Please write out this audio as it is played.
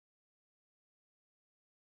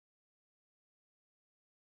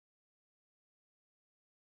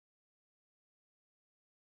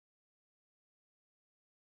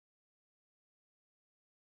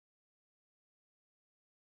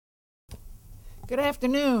Good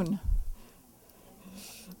afternoon.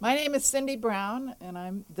 My name is Cindy Brown, and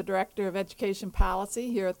I'm the Director of Education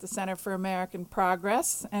Policy here at the Center for American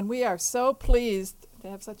Progress, and we are so pleased to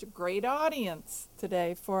have such a great audience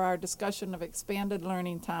today for our discussion of expanded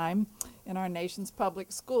learning time in our nation's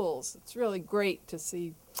public schools. It's really great to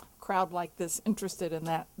see a crowd like this interested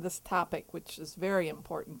in this topic, which is very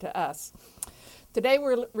important to us. Today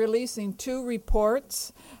we're releasing two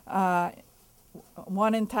reports,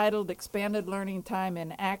 one entitled Expanded Learning Time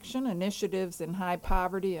in Action, Initiatives in High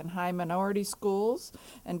Poverty and High Minority Schools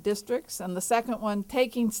and Districts, and the second one,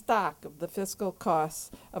 Taking Stock of the Fiscal Costs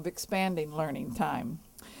of Expanding Learning Time.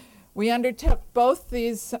 We undertook both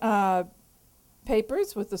these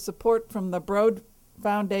papers with the support from the Broad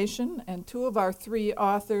Foundation, and two of our three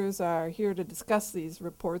authors are here to discuss these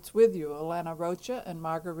reports with you, Elena Rocha and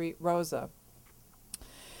Marguerite Roza.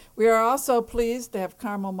 We are also pleased to have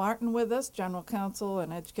Carmel Martin with us, General Counsel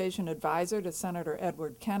and Education Advisor to Senator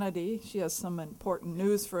Edward Kennedy. She has some important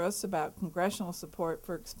news for us about congressional support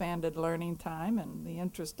for expanded learning time and the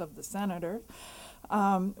interest of the Senator.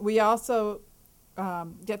 We also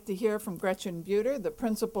get to hear from Gretchen Bueter, the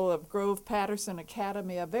principal of Grove Patterson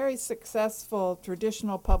Academy, a very successful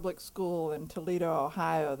traditional public school in Toledo,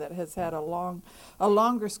 Ohio, that has had a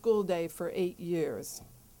longer school day for 8 years.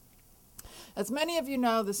 As many of you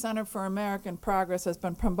know, the Center for American Progress has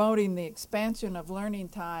been promoting the expansion of learning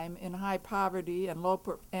time in high poverty and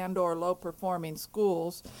low-performing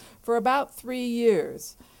schools for about 3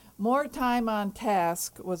 years. More time on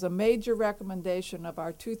task was a major recommendation of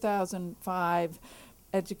our 2005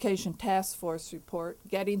 Education Task Force report,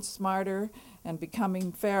 Getting Smarter and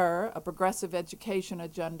Becoming Fairer, a Progressive Education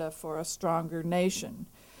Agenda for a Stronger Nation.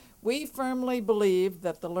 We firmly believe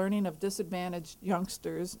that the learning of disadvantaged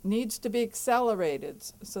youngsters needs to be accelerated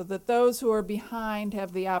so that those who are behind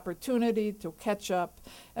have the opportunity to catch up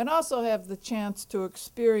and also have the chance to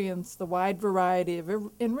experience the wide variety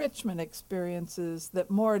of enrichment experiences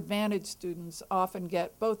that more advantaged students often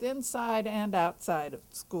get both inside and outside of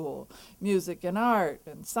school. Music and art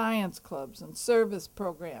and science clubs and service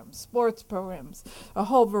programs, sports programs, a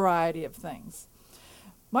whole variety of things.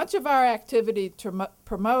 Much of our activity to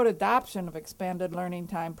promote adoption of expanded learning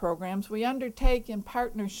time programs we undertake in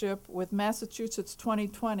partnership with Massachusetts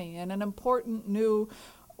 2020 and an important new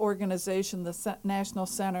organization, the National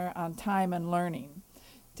Center on Time and Learning.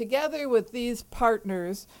 Together with these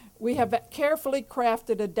partners, we have carefully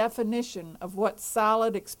crafted a definition of what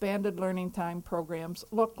solid expanded learning time programs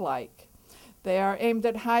look like. They are aimed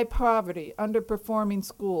at high poverty, underperforming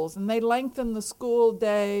schools, and they lengthen the school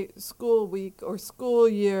day, school week, or school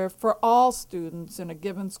year for all students in a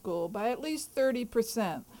given school by at least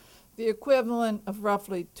 30%, the equivalent of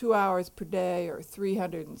roughly 2 hours per day or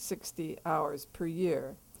 360 hours per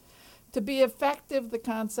year. To be effective, the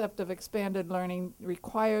concept of expanded learning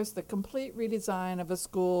requires the complete redesign of a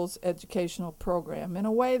school's educational program in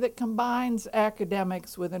a way that combines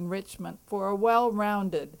academics with enrichment for a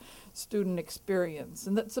well-rounded student experience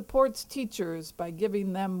and that supports teachers by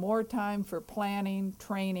giving them more time for planning,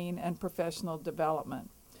 training, and professional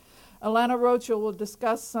development. Elena Rocha will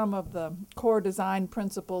discuss some of the core design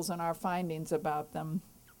principles and our findings about them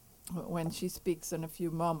when she speaks in a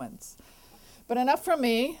few moments. But enough from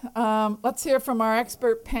me. Let's hear from our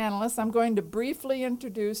expert panelists. I'm going to briefly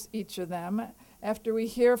introduce each of them. After we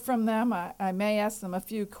hear from them, I may ask them a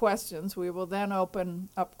few questions. We will then open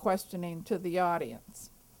up questioning to the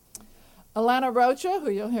audience. Elena Rocha, who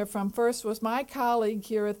you'll hear from first, was my colleague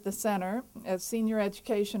here at the Center as Senior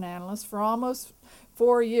Education Analyst for almost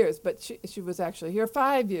 4 years, but she was actually here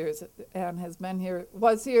 5 years and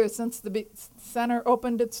was here since the Center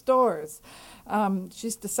opened its doors.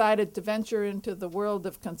 She's decided to venture into the world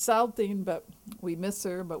of consulting, but we miss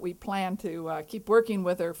her, but we plan to keep working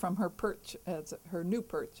with her from her new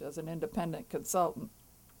perch as an independent consultant.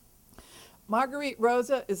 Marguerite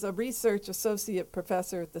Roza is a research associate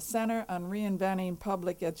professor at the Center on Reinventing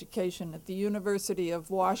Public Education at the University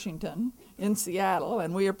of Washington in Seattle,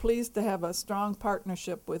 and we are pleased to have a strong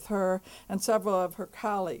partnership with her and several of her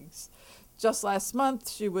colleagues. Just last month,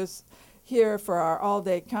 she was here for our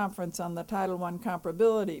all-day conference on the Title I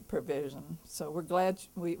comparability provision. So we're glad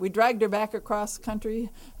we dragged her back across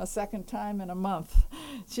country a second time in a month.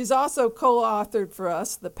 She's also co-authored for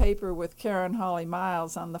us the paper with Karen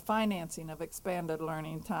Hawley-Miles on the financing of expanded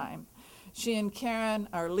learning time. She and Karen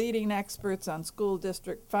are leading experts on school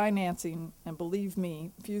district financing, and believe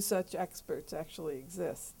me, few such experts actually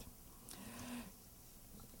exist.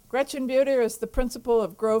 Gretchen Bueter is the principal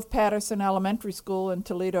of Grove Patterson Elementary School in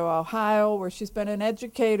Toledo, Ohio, where she's been an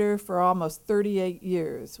educator for almost 38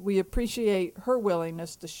 years. We appreciate her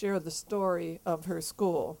willingness to share the story of her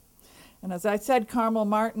school. And as I said, Carmel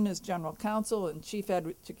Martin is General Counsel and Chief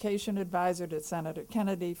Education Advisor to Senator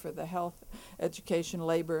Kennedy for the Health, Education,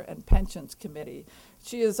 Labor, and Pensions Committee.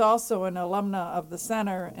 She is also an alumna of the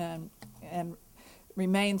Center and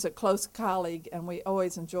remains a close colleague, and we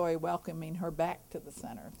always enjoy welcoming her back to the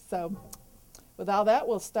Center. So with all that,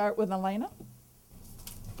 we'll start with Elena.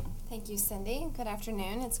 Thank you, Cindy. Good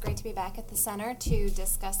afternoon. It's great to be back at the Center to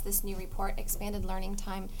discuss this new report, Expanded Learning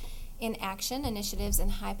Time in Action, Initiatives in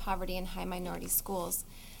High Poverty and High Minority Schools.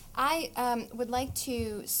 I would like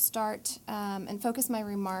to start and focus my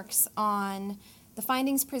remarks on the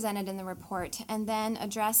findings presented in the report and then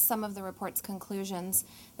address some of the report's conclusions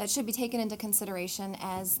that should be taken into consideration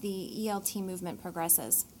as the ELT movement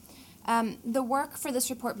progresses. The work for this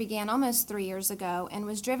report began almost 3 years ago and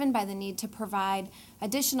was driven by the need to provide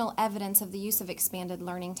additional evidence of the use of expanded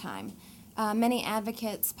learning time. Many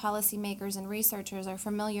advocates, policymakers, and researchers are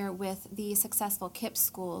familiar with the successful KIPP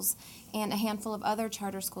schools and a handful of other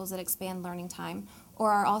charter schools that expand learning time,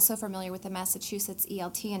 or are also familiar with the Massachusetts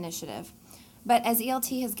ELT initiative. But as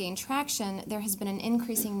ELT has gained traction, there has been an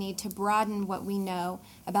increasing need to broaden what we know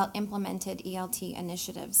about implemented ELT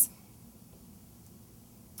initiatives.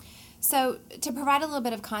 So, to provide a little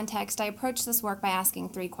bit of context, I approached this work by asking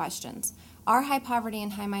 3 questions. Are high poverty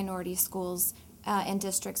and high minority schools and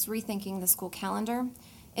districts rethinking the school calendar?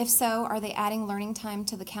 If so, are they adding learning time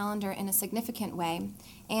to the calendar in a significant way?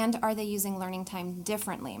 And are they using learning time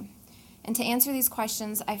differently? And to answer these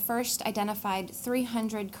questions, I first identified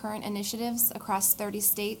 300 current initiatives across 30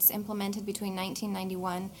 states implemented between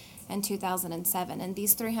 1991 and 2007. And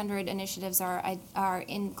these 300 initiatives are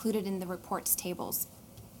included in the report's tables.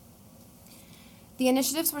 The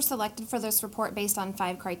initiatives were selected for this report based on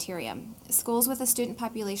 5 criteria: schools with a student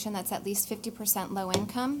population that's at least 50% low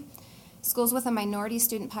income, schools with a minority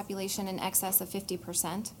student population in excess of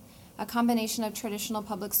 50%, a combination of traditional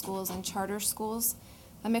public schools and charter schools,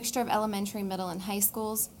 a mixture of elementary, middle, and high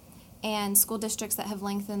schools, and school districts that have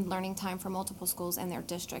lengthened learning time for multiple schools in their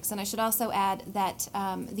districts. And I should also add that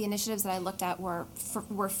the initiatives that I looked at were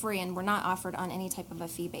free and were not offered on any type of a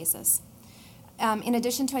fee basis. In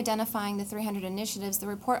addition to identifying the 300 initiatives, the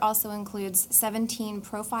report also includes 17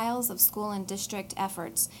 profiles of school and district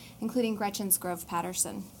efforts, including Gretchen's Grove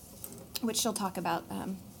Patterson, which she'll talk about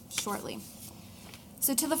shortly.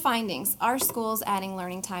 So to the findings, are schools adding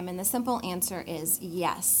learning time? And the simple answer is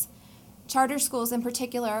yes. Charter schools in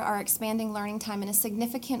particular are expanding learning time in a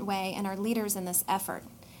significant way and are leaders in this effort.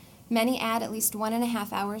 Many add at least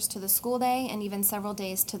 1.5 hours to the school day and even several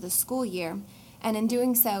days to the school year, and in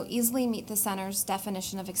doing so easily meet the Center's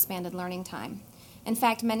definition of expanded learning time. In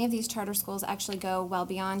fact, many of these charter schools actually go well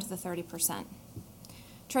beyond the 30%.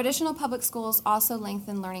 Traditional public schools also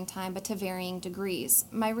lengthen learning time, but to varying degrees.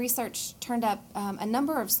 My research turned up a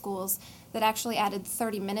number of schools that actually added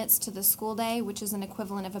 30 minutes to the school day, which is an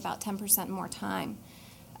equivalent of about 10% more time.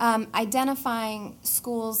 Identifying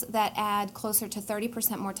schools that add closer to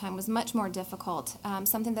 30% more time was much more difficult,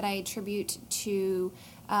 something that I attribute to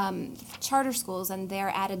charter schools and their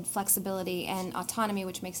added flexibility and autonomy,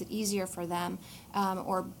 which makes it easier for them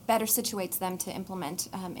or better situates them to implement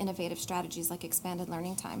innovative strategies like expanded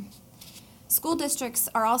learning time. School districts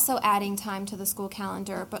are also adding time to the school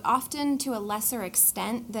calendar, but often to a lesser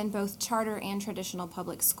extent than both charter and traditional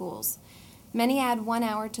public schools. Many add 1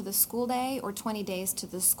 hour to the school day or 20 days to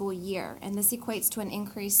the school year, and this equates to an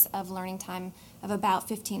increase of learning time of about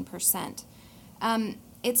 15%.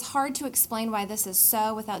 It's hard to explain why this is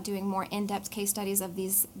so without doing more in-depth case studies of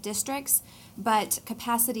these districts, but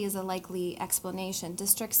capacity is a likely explanation.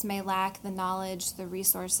 Districts may lack the knowledge, the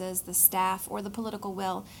resources, the staff, or the political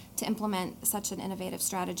will to implement such an innovative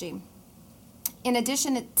strategy. In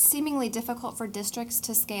addition, it's seemingly difficult for districts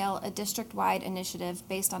to scale a district-wide initiative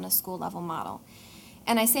based on a school-level model.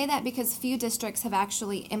 And I say that because few districts have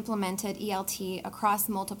actually implemented ELT across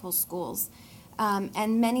multiple schools.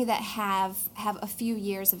 And many that have a few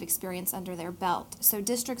years of experience under their belt. So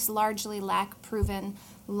districts largely lack proven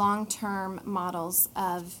long-term models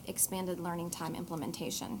of expanded learning time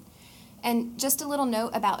implementation. And just a little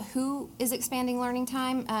note about who is expanding learning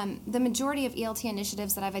time. The majority of ELT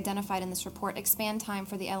initiatives that I've identified in this report expand time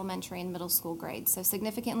for the elementary and middle school grades. So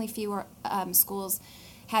significantly fewer schools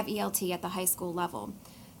have ELT at the high school level.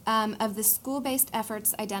 Of the school-based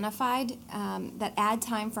efforts identified that add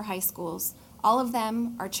time for high schools, all of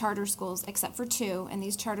them are charter schools except for 2, and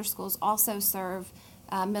these charter schools also serve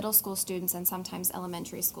middle school students and sometimes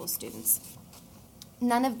elementary school students.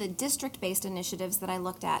 None of the district-based initiatives that I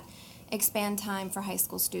looked at expand time for high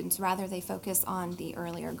school students. Rather, they focus on the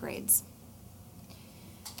earlier grades.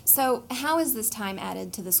 So how is this time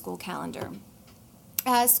added to the school calendar?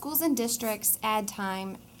 Schools and districts add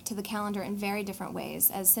time to the calendar in very different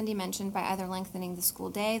ways, as Cindy mentioned, by either lengthening the school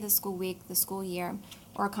day, the school week, the school year,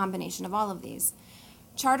 or a combination of all of these.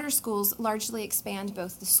 Charter schools largely expand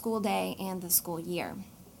both the school day and the school year.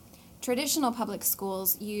 Traditional public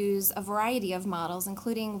schools use a variety of models,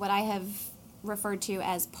 including what I have referred to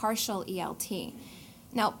as partial ELT.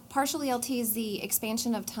 Now, partial ELT is the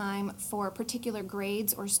expansion of time for particular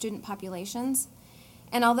grades or student populations.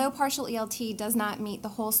 And although partial ELT does not meet the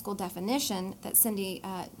whole school definition that Cindy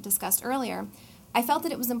discussed earlier, I felt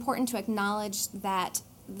that it was important to acknowledge that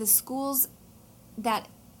the schools that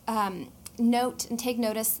note and take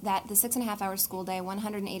notice that the 6.5-hour school day,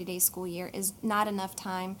 180-day school year, is not enough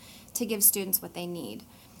time to give students what they need.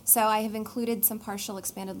 So I have included some partial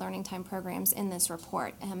expanded learning time programs in this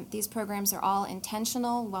report. These programs are all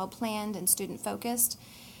intentional, well-planned, and student-focused,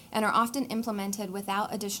 and are often implemented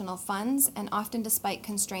without additional funds and often despite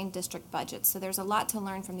constrained district budgets. So there's a lot to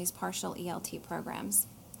learn from these partial ELT programs.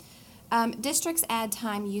 Districts add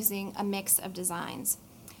time using a mix of designs.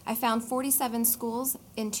 I found 47 schools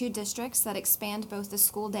in 2 districts that expand both the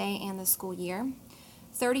school day and the school year.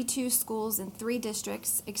 32 schools in 3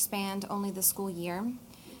 districts expand only the school year.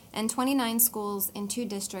 And 29 schools in 2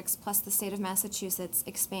 districts plus the state of Massachusetts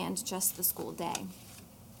expand just the school day.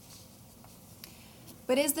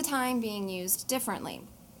 But is the time being used differently?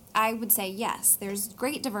 I would say yes. There's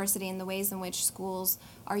great diversity in the ways in which schools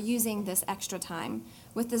are using this extra time,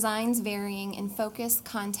 with designs varying in focus,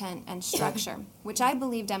 content, and structure, which I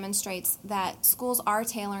believe demonstrates that schools are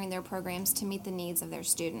tailoring their programs to meet the needs of their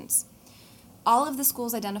students. All of the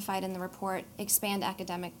schools identified in the report expand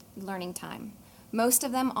academic learning time. Most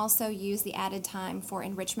of them also use the added time for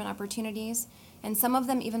enrichment opportunities, and some of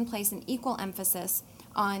them even place an equal emphasis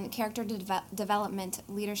on character development,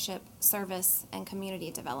 leadership, service, and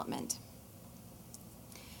community development.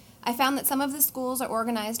 I found that some of the schools are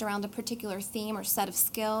organized around a particular theme or set of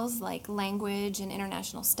skills, like language and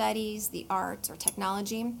international studies, the arts, or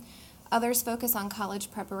technology. Others focus on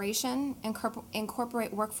college preparation,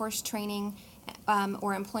 incorporate workforce training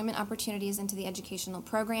or employment opportunities into the educational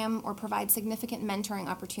program, or provide significant mentoring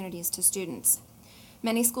opportunities to students.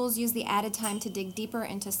 Many schools use the added time to dig deeper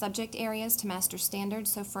into subject areas to master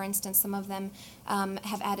standards. So, for instance, some of them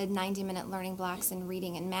have added 90-minute learning blocks in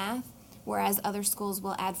reading and math, whereas other schools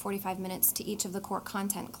will add 45 minutes to each of the core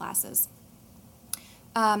content classes.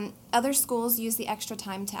 Other schools use the extra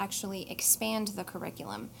time to actually expand the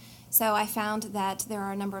curriculum. So I found that there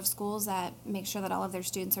are a number of schools that make sure that all of their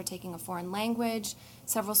students are taking a foreign language.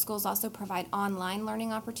 Several schools also provide online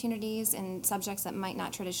learning opportunities in subjects that might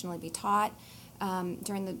not traditionally be taught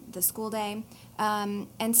during the school day. And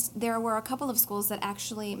there were a couple of schools that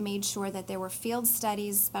actually made sure that there were field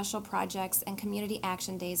studies, special projects, and community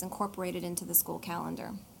action days incorporated into the school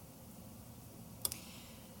calendar.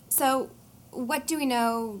 So what do we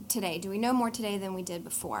know today? Do we know more today than we did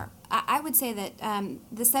before? I would say that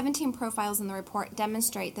the 17 profiles in the report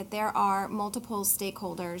demonstrate that there are multiple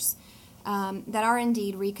stakeholders that are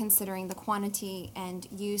indeed reconsidering the quantity and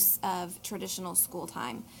use of traditional school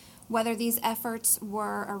time. Whether these efforts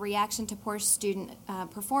were a reaction to poor student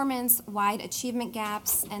performance, wide achievement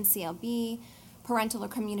gaps, NCLB, parental or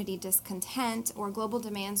community discontent, or global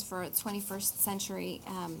demands for 21st century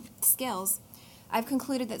skills, I've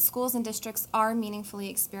concluded that schools and districts are meaningfully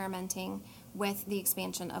experimenting with the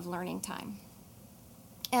expansion of learning time.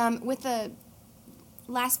 With the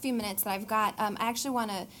last few minutes that I've got, I actually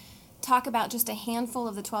want to talk about just a handful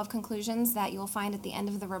of the 12 conclusions that you'll find at the end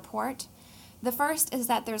of the report. The first is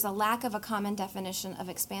that there's a lack of a common definition of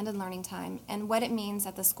expanded learning time and what it means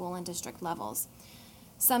at the school and district levels.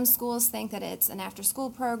 Some schools think that it's an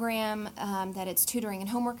after-school program, that it's tutoring and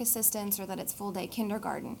homework assistance, or that it's full-day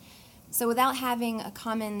kindergarten. So without having a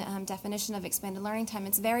common definition of expanded learning time,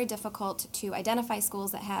 it's very difficult to identify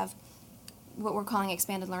schools that have what we're calling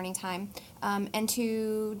expanded learning time and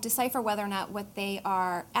to decipher whether or not what they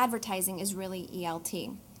are advertising is really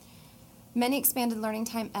ELT. Many expanded learning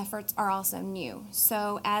time efforts are also new.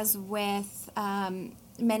 So as with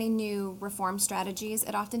many new reform strategies,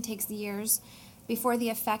 it often takes years before the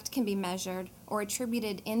effect can be measured or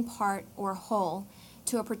attributed in part or whole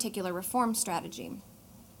to a particular reform strategy.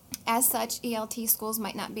 As such, ELT schools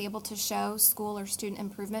might not be able to show school or student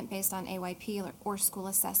improvement based on AYP or school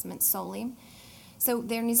assessment solely. So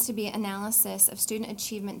there needs to be analysis of student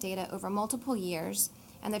achievement data over multiple years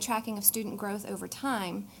and the tracking of student growth over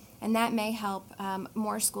time, and that may help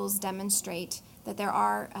more schools demonstrate that there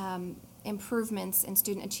are improvements in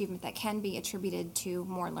student achievement that can be attributed to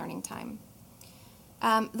more learning time.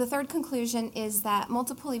 The third conclusion is that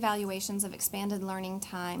multiple evaluations of expanded learning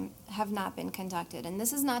time have not been conducted. And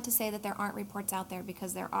this is not to say that there aren't reports out there,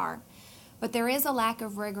 because there are. but there is a lack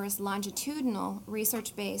of rigorous longitudinal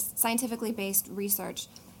scientifically based research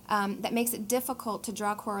that makes it difficult to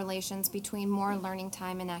draw correlations between more learning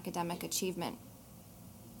time and academic achievement.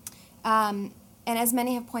 And as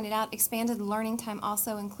many have pointed out, expanded learning time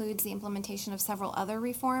also includes the implementation of several other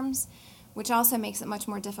reforms, which also makes it much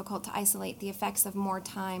more difficult to isolate the effects of more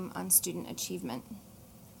time on student achievement.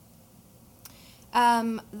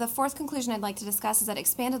 The fourth conclusion I'd like to discuss is that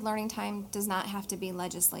expanded learning time does not have to be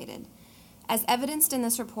legislated. As evidenced in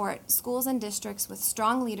this report, schools and districts with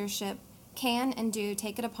strong leadership can and do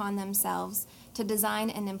take it upon themselves to design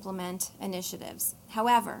and implement initiatives.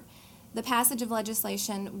 However, the passage of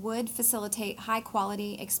legislation would facilitate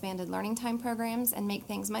high-quality expanded learning time programs and make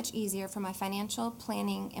things much easier from a financial,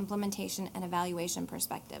 planning, implementation, and evaluation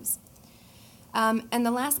perspectives. And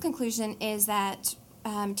the last conclusion is that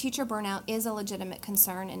teacher burnout is a legitimate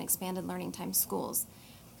concern in expanded learning time schools.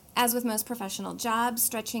 As with most professional jobs,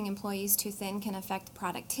 stretching employees too thin can affect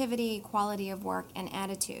productivity, quality of work, and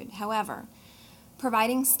attitude. However,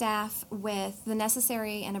 providing staff with the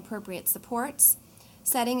necessary and appropriate supports,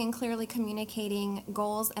 setting and clearly communicating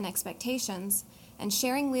goals and expectations, and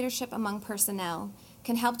sharing leadership among personnel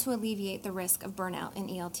can help to alleviate the risk of burnout in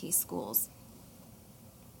ELT schools.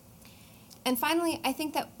 And finally, I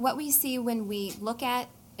think that what we see when we look at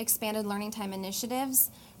expanded learning time initiatives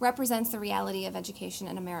represents the reality of education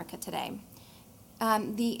in America today.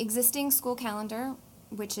 The existing school calendar,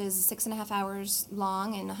 which is 6.5 hours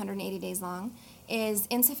long and 180 days long, is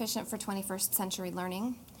insufficient for 21st century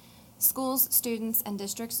learning. Schools, students, and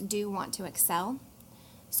districts do want to excel.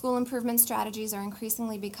 School improvement strategies are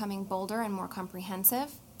increasingly becoming bolder and more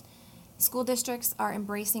comprehensive. School districts are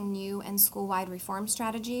embracing new and school-wide reform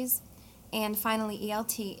strategies. And finally,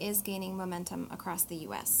 ELT is gaining momentum across the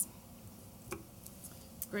U.S.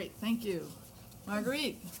 Great, thank you.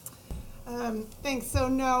 Marguerite. Thanks. So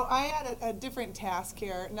no, I had a different task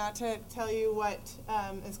here, not to tell you what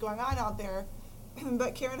is going on out there,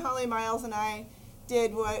 but Karen Holly Miles and I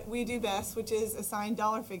did what we do best, which is assign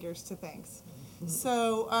dollar figures to things.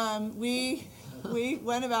 So we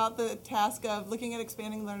went about the task of looking at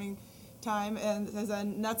expanding learning time and as a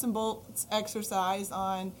nuts and bolts exercise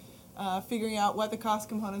on figuring out what the cost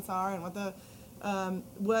components are and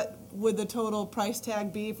what would the total price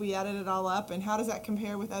tag be if we added it all up, and how does that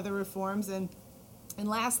compare with other reforms, and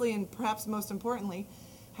lastly, and perhaps most importantly,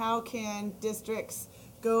 how can districts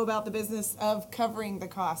go about the business of covering the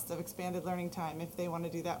costs of expanded learning time if they want to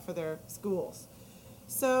do that for their schools.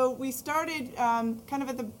 So we started kind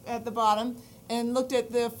of at the bottom and looked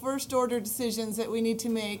at the first order decisions that we need to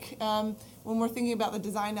make when we're thinking about the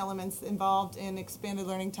design elements involved in expanded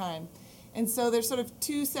learning time. And so there's sort of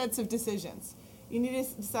two sets of decisions. You need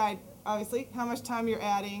to decide, obviously, how much time you're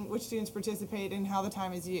adding, which students participate, and how the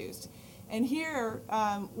time is used. And here,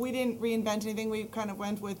 we didn't reinvent anything. We kind of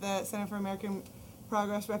went with the Center for American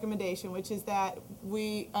Progress recommendation, which is that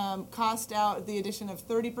we cost out the addition of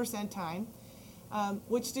 30% time.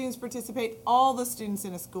 Which students participate? All the students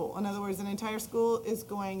in a school. In other words, an entire school is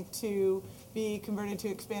going to be converted to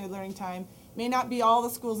expanded learning time. May not be all the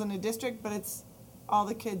schools in a district, but it's all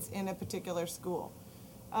the kids in a particular school.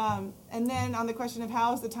 And then on the question of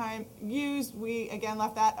how is the time used, we again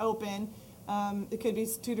left that open. It could be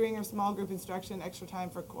tutoring or small group instruction, extra time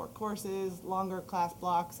for core courses, longer class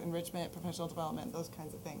blocks, enrichment, professional development, those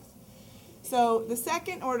kinds of things. So the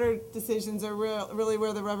second order decisions are really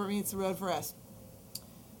where the rubber meets the road for us.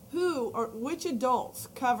 Who or which adults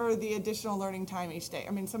cover the additional learning time each day?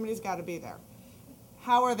 I mean, somebody's got to be there.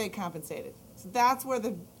 How are they compensated? So that's where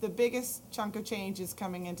the biggest chunk of change is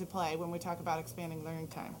coming into play when we talk about expanding learning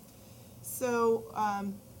time. So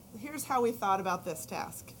here's how we thought about this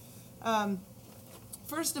task.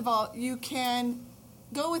 First of all, you can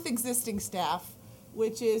go with existing staff,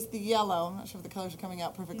 which is the yellow. I'm not sure if the colors are coming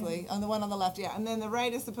out perfectly. On the one on the left, yeah. And then the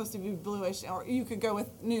right is supposed to be bluish, or you could go with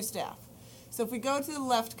new staff. So if we go to the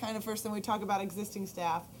left kind of first, then we talk about existing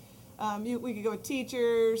staff. We could go with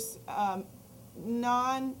teachers,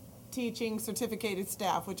 non-teaching certificated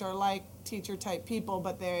staff, which are like teacher-type people,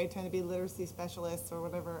 but they tend to be literacy specialists or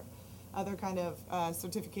whatever other kind of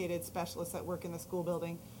certificated specialists that work in the school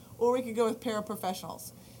building. Or we could go with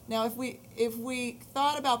paraprofessionals. Now, if we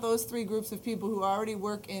thought about those three groups of people who already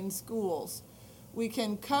work in schools, we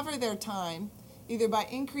can cover their time either by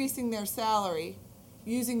increasing their salary,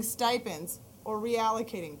 using stipends, or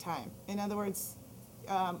reallocating time. In other words,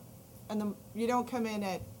 you don't come in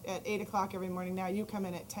at 8 o'clock every morning now. You come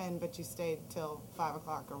in at 10, but you stayed till 5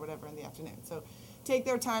 o'clock or whatever in the afternoon. So take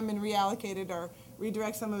their time and reallocate it, or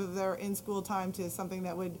redirect some of their in-school time to something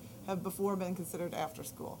that would have before been considered after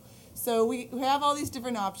school. So we have all these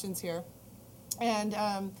different options here. And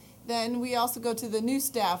Then we also go to the new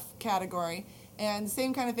staff category, and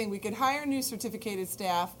same kind of thing. We could hire new certificated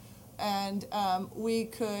staff, and we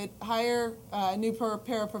could hire new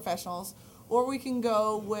paraprofessionals, or we can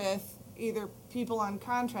go with either people on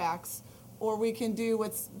contracts, or we can do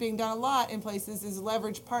what's being done a lot in places is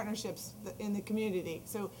leverage partnerships in the community.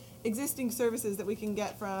 So existing services that we can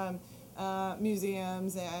get from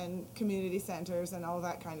museums and community centers and all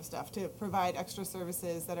that kind of stuff to provide extra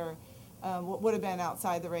services that are what would have been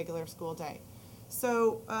outside the regular school day.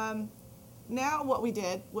 So now what we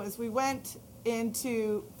did was we went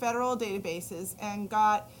into federal databases and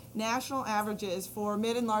got national averages for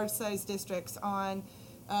mid and large size districts on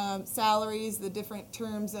salaries, the different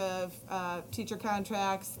terms of teacher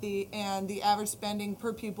contracts, and the average spending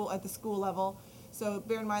per pupil at the school level. So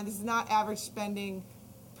bear in mind, this is not average spending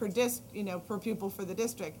per pupil for the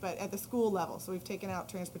district, but at the school level. So we've taken out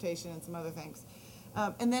transportation and some other things.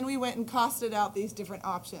 And then we went and costed out these different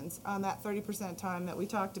options on that 30% time that we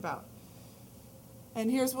talked about. And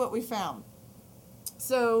here's what we found.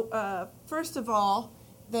 So first of all,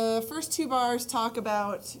 the first two bars talk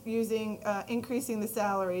about using increasing the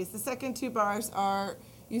salaries. The second two bars are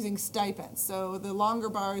using stipends. So the longer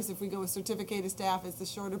bars, if we go with certificated staff, is the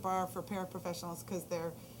shorter bar for paraprofessionals because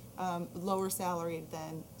they're lower salaried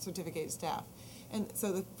than certificated staff. And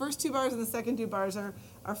so the first two bars and the second two bars are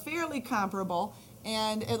fairly comparable,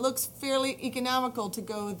 and it looks fairly economical to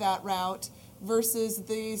go that route versus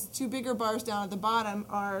these two bigger bars down at the bottom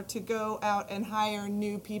are to go out and hire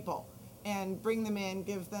new people and bring them in,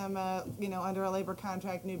 give them, under a labor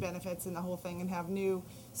contract, new benefits and the whole thing, and have new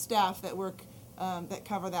staff that work, that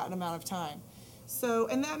cover that amount of time. So,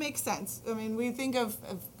 and that makes sense. I mean, we think of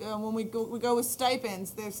when we go with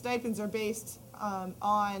stipends, their stipends are based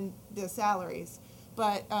on the salaries.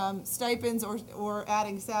 But stipends or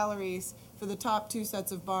adding salaries for the top two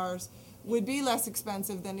sets of bars would be less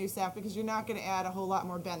expensive than new staff because you're not going to add a whole lot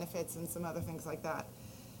more benefits and some other things like that.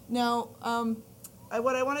 Now,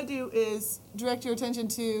 what I want to do is direct your attention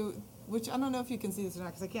to, which I don't know if you can see this or not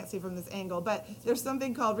because I can't see from this angle, but there's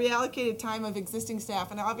something called reallocated time of existing staff.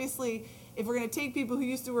 And obviously, if we're going to take people who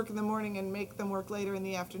used to work in the morning and make them work later in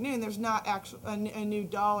the afternoon, there's not a new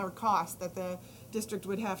dollar cost that the district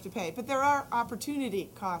would have to pay. But there are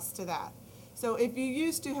opportunity costs to that. So if you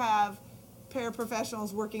used to have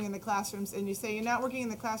paraprofessionals working in the classrooms and you say you're not working in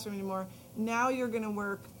the classroom anymore, now you're going to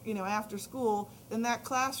work, after school, then that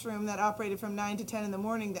classroom that operated from 9 to 10 in the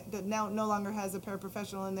morning that now no longer has a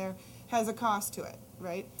paraprofessional in there has a cost to it,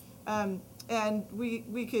 right? And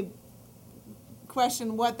we could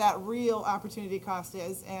question what that real opportunity cost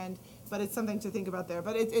is, but it's something to think about there.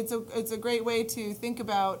 But it's a great way to think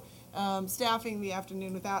about staffing the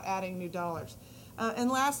afternoon without adding new dollars. And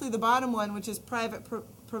lastly, the bottom one, which is private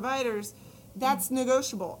providers, that's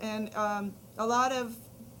negotiable. And a lot of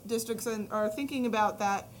districts are thinking about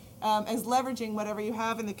that as leveraging whatever you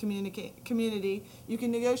have in the community. You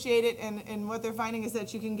can negotiate it, and what they're finding is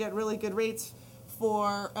that you can get really good rates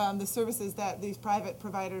for the services that these private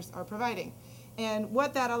providers are providing. And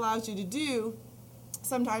what that allows you to do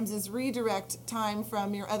sometimes is redirect time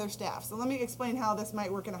from your other staff. So let me explain how this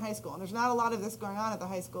might work in a high school. And there's not a lot of this going on at the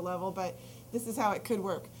high school level, but this is how it could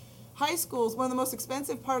work. High schools, one of the most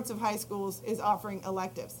expensive parts of high schools is offering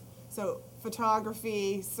electives. So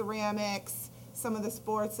photography, ceramics, some of the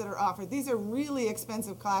sports that are offered. These are really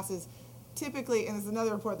expensive classes. Typically, and there's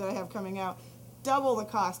another report that I have coming out, double the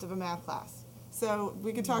cost of a math class. So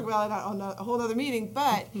we could talk about it on a whole other meeting,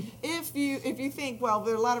 but if you think, well,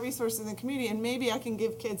 there are a lot of resources in the community, and maybe I can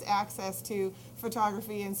give kids access to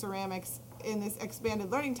photography and ceramics in this expanded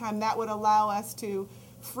learning time, that would allow us to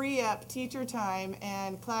free up teacher time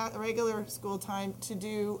and regular school time to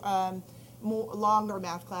do longer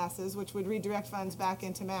math classes, which would redirect funds back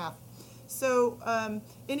into math. So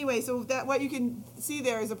anyway, so that what you can see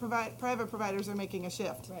there is private providers are making a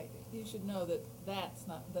shift. Right. You should know that that's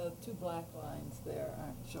not, the two black lines there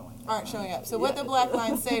aren't showing up. So what the black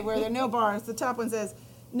lines say, where there are no bars, the top one says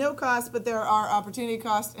no cost, but there are opportunity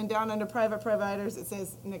costs, and down under private providers it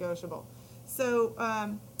says negotiable. So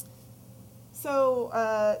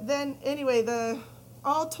then anyway,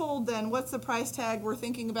 all told then, what's the price tag we're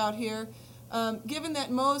thinking about here? Given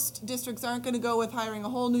that most districts aren't going to go with hiring a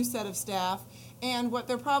whole new set of staff, and what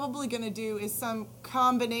they're probably going to do is some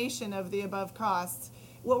combination of the above costs,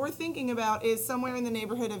 what we're thinking about is somewhere in the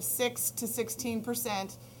neighborhood of 6 to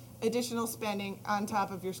 16% additional spending on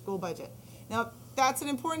top of your school budget. Now, that's an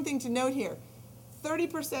important thing to note here.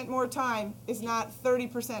 30% more time is not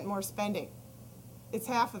 30% more spending. It's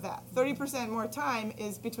half of that. 30% more time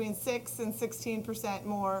is between 6 and 16%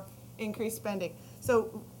 more increased spending.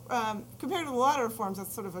 So compared to a lot of reforms,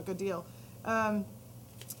 that's sort of a good deal.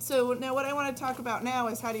 So now what I want to talk about now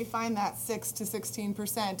is how do you find that 6 to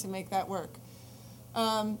 16% to make that work?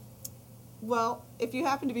 Well, if you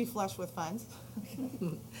happen to be flush with funds,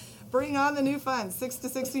 bring on the new funds. 6 to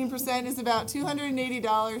 16% is about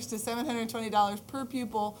 $280 to $720 per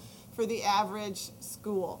pupil for the average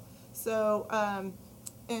school. So,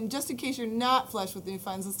 and just in case you're not flush with new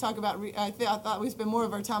funds, let's talk about, I thought we spend more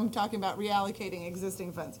of our time talking about reallocating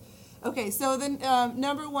existing funds. Okay, so then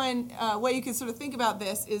number one way you can sort of think about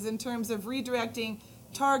this is in terms of redirecting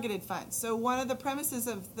targeted funds. So one of the premises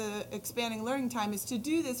of the expanding learning time is to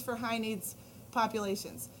do this for high needs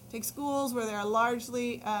populations. Take schools where there are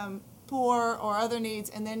largely poor or other needs,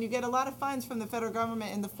 and then you get a lot of funds from the federal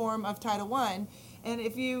government in the form of Title I. And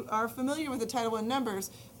if you are familiar with the Title I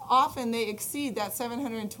numbers, often they exceed that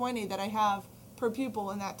 $720 that I have per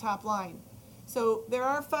pupil in that top line. So there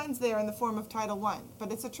are funds there in the form of Title I,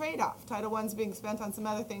 but it's a trade-off. Title I's being spent on some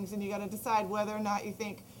other things, and you got to decide whether or not you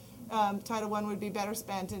think Title I would be better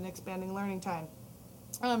spent in expanding learning time.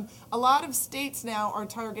 A lot of states now are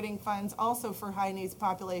targeting funds also for high needs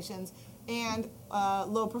populations and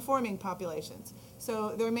low performing populations.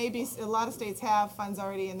 So there may be, a lot of states have funds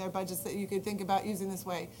already in their budgets that you could think about using this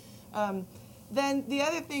way. Then the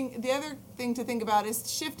other thing to think about is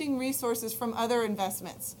shifting resources from other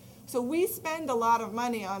investments. So we spend a lot of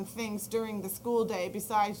money on things during the school day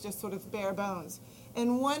besides just sort of bare bones.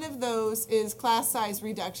 And one of those is class size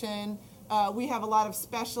reduction. We have a lot of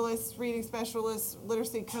specialists, reading specialists,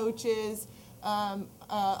 literacy coaches,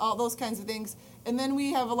 all those kinds of things. And then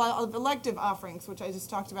we have a lot of elective offerings, which I just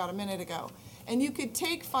talked about a minute ago. And you could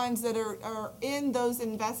take funds that are in those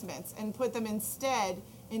investments and put them instead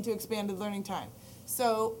into expanded learning time.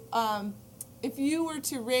 So if you were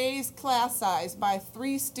to raise class size by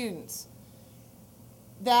 3 students,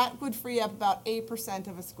 that would free up about 8%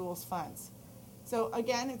 of a school's funds. So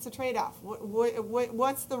again, it's a trade-off.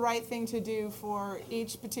 What's the right thing to do for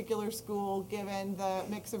each particular school given the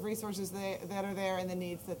mix of resources that are there and the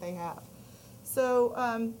needs that they have? So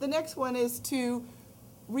the next one is to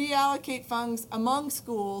reallocate funds among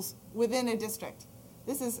schools within a district.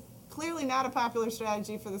 This is clearly not a popular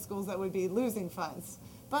strategy for the schools that would be losing funds.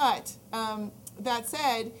 But that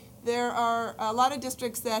said, there are a lot of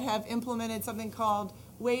districts that have implemented something called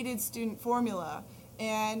weighted student formula.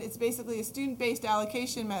 And it's basically a student-based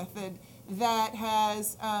allocation method that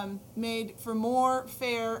has made for more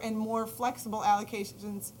fair and more flexible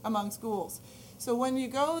allocations among schools. So when you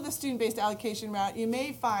go the student-based allocation route, you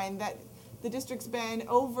may find that the district's been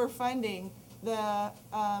overfunding the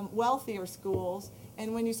wealthier schools.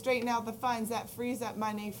 And when you straighten out the funds, that frees up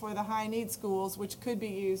money for the high need schools, which could be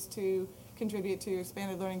used to contribute to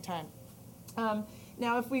expanded learning time.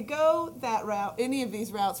 Now, if we go that route, any of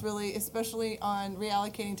these routes really, especially on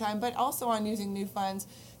reallocating time, but also on using new funds,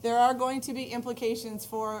 there are going to be implications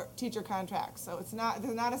for teacher contracts. So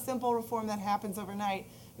there's not a simple reform that happens overnight.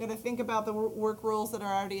 You've got to think about the work rules that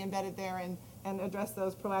are already embedded there and address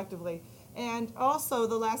those proactively. And also,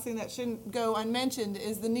 the last thing that shouldn't go unmentioned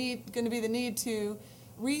is going to be the need to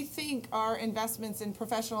rethink our investments in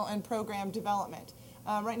professional and program development.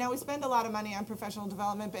 Right now we spend a lot of money on professional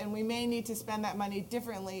development, and we may need to spend that money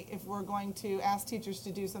differently if we're going to ask teachers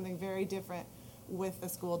to do something very different with the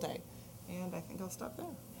school day. And I think I'll stop there.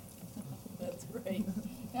 That's great.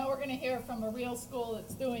 Now we're going to hear from a real school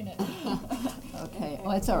that's doing it. Okay,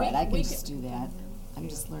 well, it's all right. I can just do that. I'm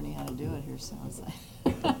just learning how to do it here, so it's like.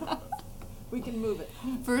 We can move it.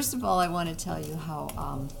 First of all, I want to tell you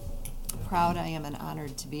how proud I am and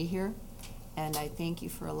honored to be here. And I thank you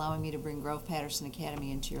for allowing me to bring Grove Patterson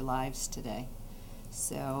Academy into your lives today.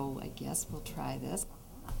 So I guess we'll try this.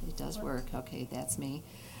 It does work. Okay, that's me.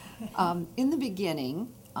 In the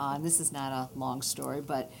beginning, and this is not a long story,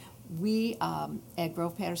 but we at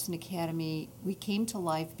Grove Patterson Academy, we came to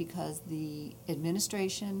life because the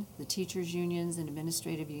administration, the teachers' unions and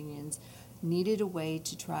administrative unions needed a way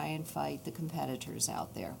to try and fight the competitors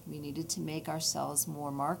out there. We needed to make ourselves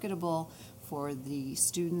more marketable for the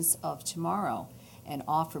students of tomorrow and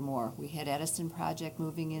offer more. We had Edison Project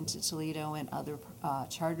moving into Toledo and other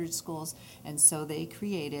chartered schools, and so they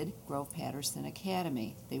created Grove Patterson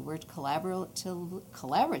Academy. They worked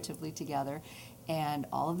collaboratively together, and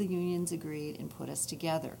all of the unions agreed and put us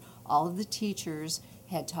together. All of the teachers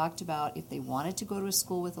had talked about if they wanted to go to a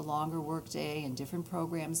school with a longer work day and different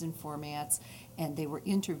programs and formats, and they were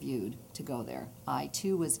interviewed to go there. I,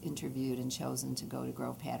 too, was interviewed and chosen to go to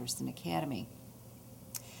Grove Patterson Academy.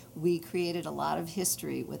 We created a lot of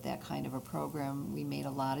history with that kind of a program. We made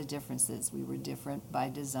a lot of differences. We were different by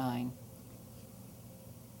design.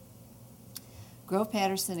 Grove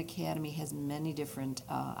Patterson Academy has many different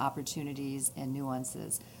opportunities and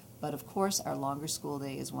nuances, But of course, our longer school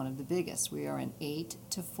day is one of the biggest. We are an 8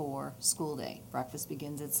 to 4 school day. Breakfast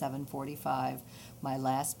begins at 7:45. My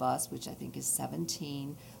last bus, which I think is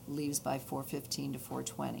 17, leaves by 4:15 to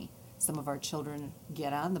 4:20. Some of our children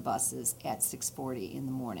get on the buses at 6:40 in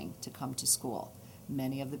the morning to come to school.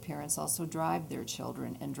 Many of the parents also drive their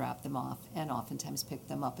children and drop them off, and oftentimes pick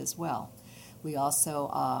them up as well. We also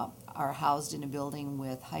are housed in a building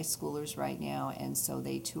with high schoolers right now, and so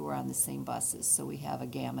they too are on the same buses. So we have a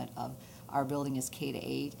gamut of, our building is K to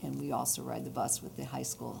 8, and we also ride the bus with the high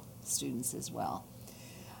school students as well.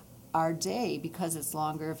 Our day, because it's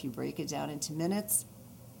longer, if you break it down into minutes,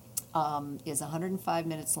 is 105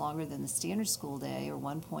 minutes longer than the standard school day, or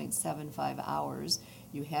 1.75 hours.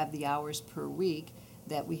 You have the hours per week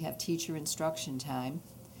that we have teacher instruction time,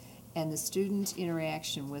 and the student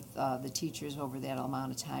interaction with the teachers over that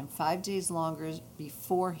amount of time. 5 days longer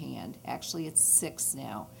beforehand. Actually, it's 6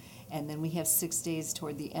 now. And then we have 6 days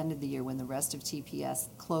toward the end of the year when the rest of TPS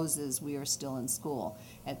closes. We are still in school.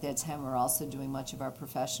 At that time, we're also doing much of our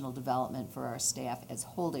professional development for our staff as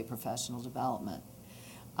whole-day professional development.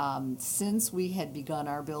 Since we had begun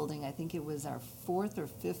our building, I think it was our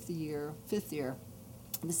fifth year.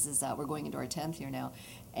 This is, we're going into our 10th year now,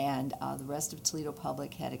 and the rest of Toledo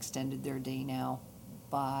Public had extended their day now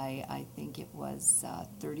by, I think it was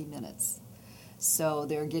 30 minutes. So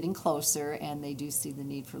they're getting closer, and they do see the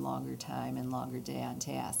need for longer time and longer day on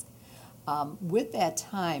task. With that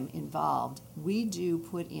time involved, we do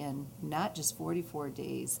put in not just 44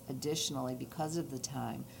 days additionally because of the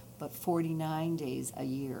time, but 49 days a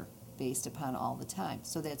year based upon all the time.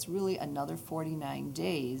 So that's really another 49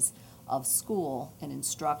 days of school and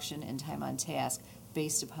instruction and time on task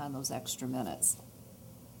based upon those extra minutes.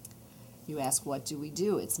 You ask, what do we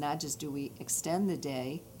do? It's not just do we extend the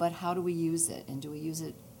day, but how do we use it, and do we use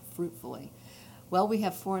it fruitfully? Well, we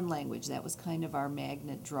have foreign language. That was kind of our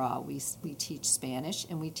magnet draw. We teach Spanish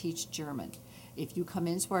and we teach German. If you come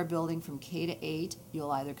into our building from K to 8,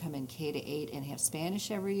 you'll either come in K to 8 and have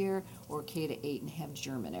Spanish every year, or K to 8 and have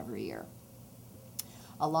German every year.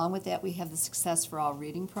 Along with that, we have the Success for All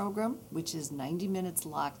reading program, which is 90 minutes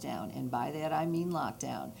lockdown, and by that I mean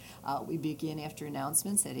lockdown. We begin after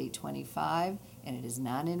announcements at 8:25, and it is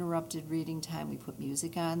non-interrupted reading time. We put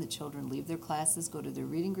music on, the children leave their classes, go to their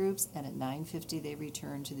reading groups, and at 9:50 they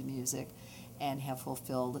return to the music and have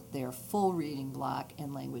fulfilled their full reading block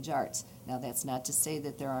in language arts. Now, that's not to say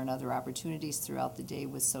that there aren't other opportunities throughout the day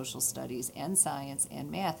with social studies and science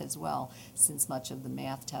and math as well, since much of the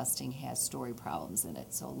math testing has story problems in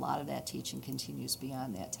it. So a lot of that teaching continues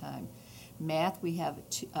beyond that time. Math, we have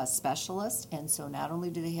a specialist, and so not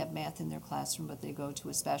only do they have math in their classroom, but they go to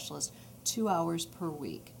a specialist 2 hours per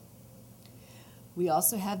week. We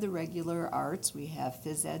also have the regular arts. We have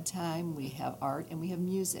phys ed time, we have art, and we have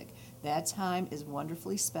music. That time is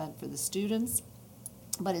wonderfully spent for the students,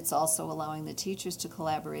 but it's also allowing the teachers to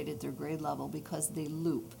collaborate at their grade level because they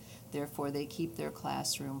loop. Therefore, they keep their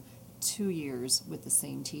classroom 2 years with the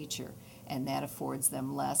same teacher, and that affords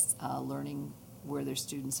them less learning where their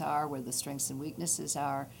students are, where the strengths and weaknesses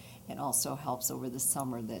are, and also helps over the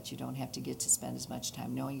summer that you don't have to get to spend as much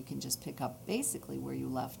time knowing you can just pick up basically where you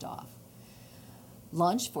left off.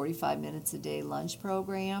 Lunch, 45 minutes a day lunch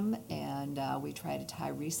program, and we try to tie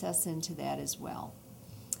recess into that as well.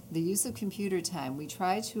 The use of computer time, we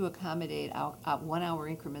try to accommodate 1 hour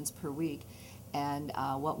increments per week, and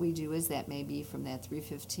what we do is that may be from that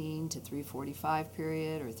 3:15 to 3:45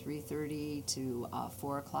 period, or 3:30 to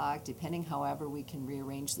 4 o'clock, depending however we can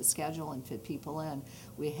rearrange the schedule and fit people in.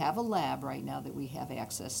 We have a lab right now that we have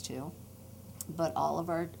access to, but all of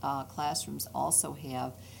our classrooms also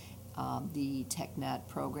have the TechNet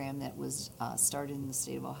program that was started in the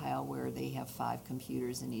state of Ohio, where they have 5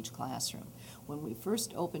 computers in each classroom. When we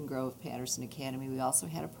first opened Grove Patterson Academy, we also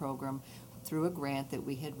had a program through a grant that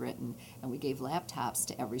we had written, and we gave laptops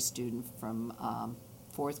to every student from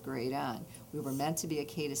 4th grade on. We were meant to be a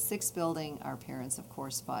K to 6 building. Our parents, of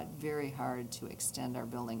course, fought very hard to extend our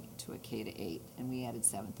building to a K to 8, and we added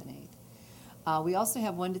 7th and 8th. We also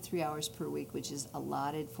have 1 to 3 hours per week, which is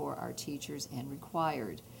allotted for our teachers and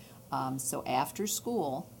required. So after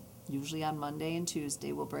school, usually on Monday and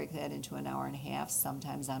Tuesday, we'll break that into an hour and a half.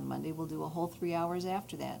 Sometimes on Monday we'll do a whole 3 hours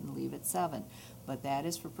after that and leave at 7. But that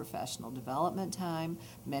is for professional development time.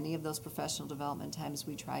 Many of those professional development times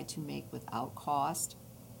we try to make without cost.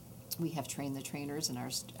 We have trained the trainers, and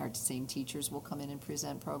our same teachers will come in and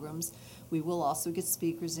present programs. We will also get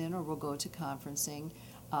speakers in, or we'll go to conferencing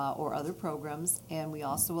or other programs, and we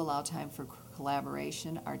also allow time for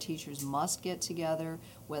collaboration. Our teachers must get together,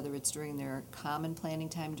 whether it's during their common planning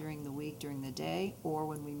time during the week, during the day, or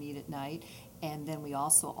when we meet at night, And then we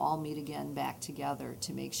also all meet again back together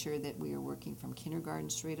to make sure that we are working from kindergarten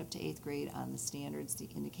straight up to 8th grade on the standards, the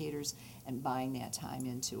indicators, and buying that time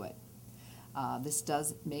into it. This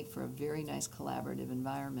does make for a very nice collaborative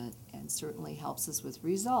environment and certainly helps us with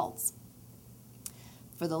results.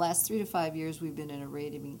 For the last 3 to 5 years, we've been in a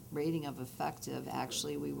rating of effective.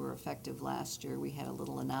 Actually, we were effective last year. We had a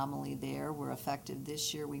little anomaly there. We're effective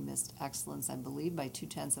this year. We missed excellence, I believe, by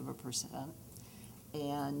 0.2%.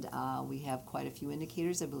 And we have quite a few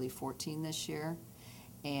indicators, I believe 14 this year.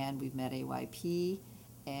 And we've met AYP.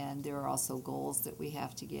 And there are also goals that we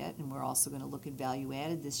have to get. And we're also going to look at value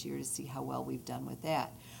added this year to see how well we've done with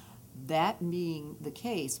that. That being the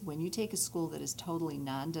case, when you take a school that is totally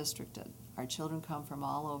non-districted, our children come from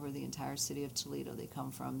all over the entire city of Toledo. They come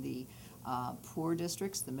from the poor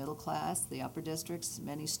districts, the middle class, the upper districts.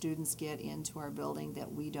 Many students get into our building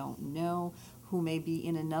that we don't know who may be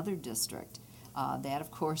in another district. That, of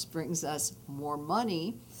course, brings us more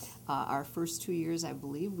money. Our first 2 years, I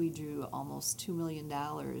believe, we drew almost $2 million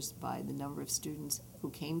by the number of students who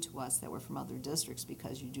came to us that were from other districts,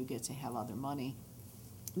 because you do get to have other money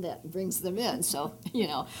that brings them in. So,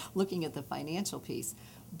 looking at the financial piece.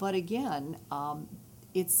 But again,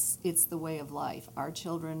 it's the way of life. Our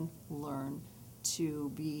children learn to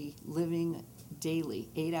be living daily,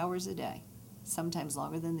 8 hours a day, sometimes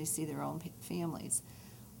longer than they see their own families,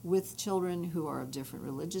 with children who are of different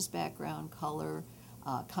religious background, color,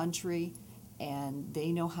 country, and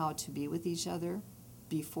they know how to be with each other.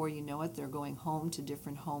 Before you know it, they're going home to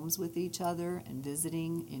different homes with each other and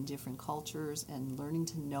visiting in different cultures and learning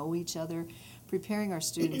to know each other, preparing our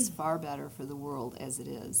students far better for the world as it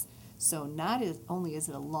is. So not only is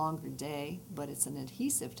it a longer day, but it's an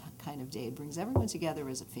adhesive kind of day. It brings everyone together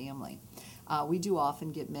as a family. We do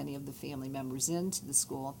often get many of the family members into the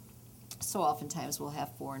school, so oftentimes we'll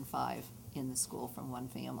have 4 and 5 in the school from one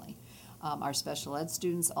family. Our special ed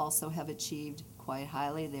students also have achieved quite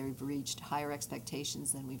highly. They've reached higher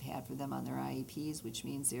expectations than we've had for them on their IEPs, which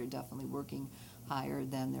means they're definitely working higher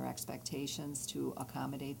than their expectations to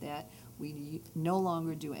accommodate that. We no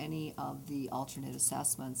longer do any of the alternate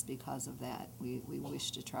assessments because of that. We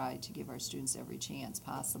wish to try to give our students every chance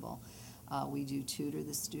possible. We do tutor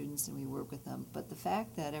the students and we work with them. But the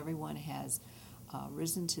fact that everyone has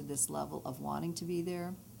risen to this level of wanting to be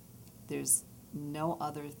there, there's no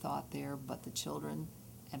other thought there but the children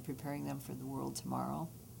and preparing them for the world tomorrow.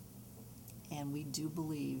 And we do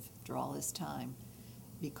believe, after all this time,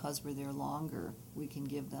 because we're there longer, we can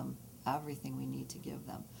give them everything we need to give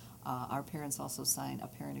them. Our parents also sign a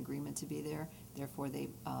parent agreement to be there. Therefore, they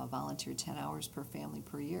volunteer 10 hours per family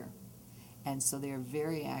per year. And so they're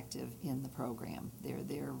very active in the program. They're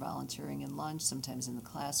there volunteering in lunch, sometimes in the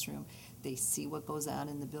classroom. They see what goes on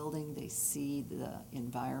in the building. They see the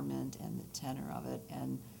environment and the tenor of it.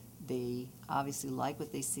 And they obviously like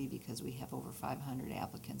what they see because we have over 500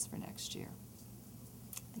 applicants for next year.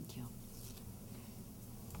 Thank you.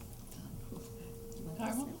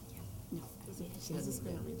 Carmel? No. She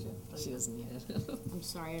doesn't need it. I'm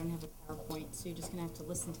sorry, I don't have a PowerPoint, so you're just going to have to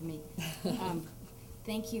listen to me.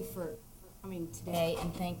 Thank you for coming today,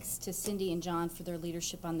 and thanks to Cindy and John for their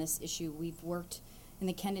leadership on this issue. We've worked in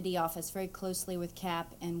the Kennedy office very closely with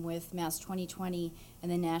CAP and with Mass 2020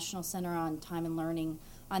 and the National Center on Time and Learning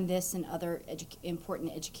on this and other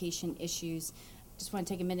important education issues. Just want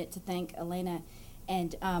to take a minute to thank Elena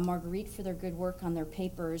and Marguerite for their good work on their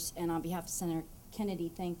papers, and on behalf of Senator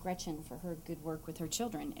Kennedy, thank Gretchen for her good work with her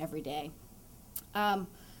children every day.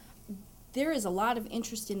 There is a lot of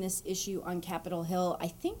interest in this issue on Capitol Hill. I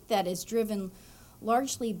think that is driven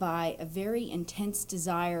largely by a very intense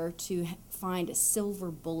desire to find a silver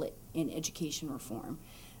bullet in education reform.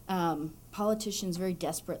 Politicians very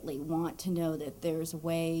desperately want to know that there's a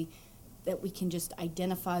way that we can just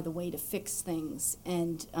identify the way to fix things,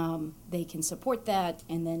 and they can support that,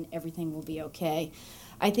 and then everything will be okay.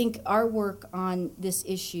 I think our work on this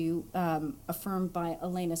issue, affirmed by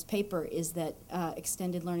Elena's paper, is that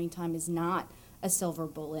extended learning time is not a silver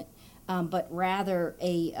bullet, but rather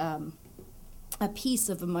a piece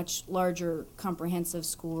of a much larger comprehensive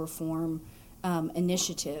school reform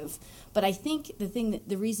initiative. But I think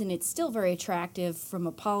the reason it's still very attractive from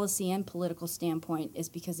a policy and political standpoint is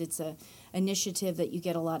because it's a initiative that you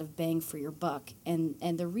get a lot of bang for your buck. And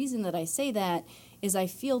the reason that I say that is I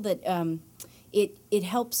feel that it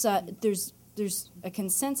helps. There's a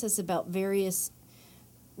consensus about various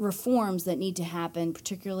reforms that need to happen,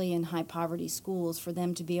 particularly in high poverty schools, for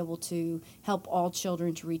them to be able to help all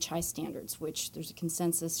children to reach high standards, which there's a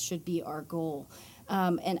consensus should be our goal.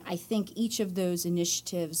 And I think each of those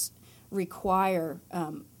initiatives require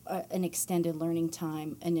an extended learning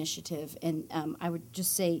time initiative. And I would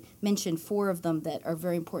just mention 4 of them that are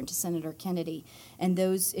very important to Senator Kennedy. And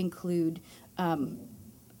those include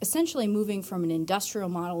essentially moving from an industrial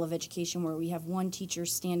model of education where we have one teacher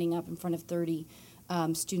standing up in front of 30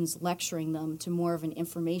 students lecturing them to more of an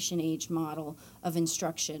information age model of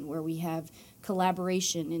instruction where we have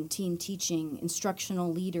collaboration and team teaching, instructional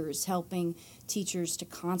leaders helping teachers to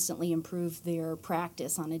constantly improve their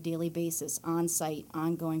practice on a daily basis, on-site,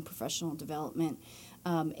 ongoing professional development,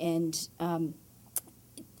 and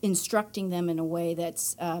instructing them in a way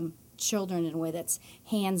that's children in a way that's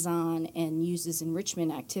hands-on and uses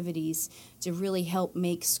enrichment activities to really help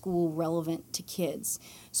make school relevant to kids.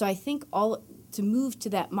 So I think to move to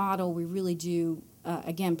that model, we really do,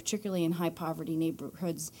 again, particularly in high-poverty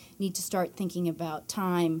neighborhoods, need to start thinking about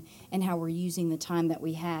time and how we're using the time that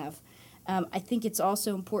we have. I think it's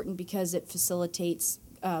also important because it facilitates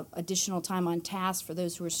additional time on task for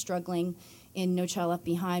those who are struggling. In No Child Left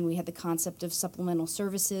Behind, we had the concept of supplemental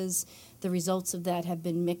services. The results of that have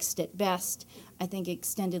been mixed at best. I think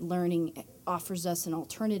extended learning offers us an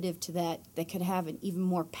alternative to that could have an even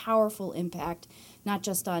more powerful impact, not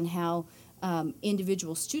just on how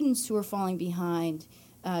individual students who are falling behind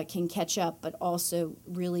can catch up, but also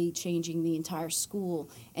really changing the entire school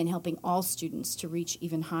and helping all students to reach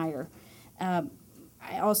even higher.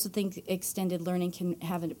 I also think extended learning can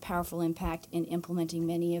have a powerful impact in implementing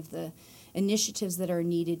many of the initiatives that are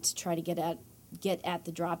needed to try to get at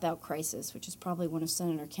the dropout crisis, which is probably one of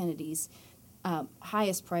Senator Kennedy's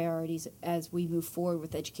highest priorities as we move forward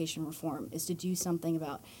with education reform, is to do something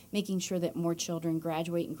about making sure that more children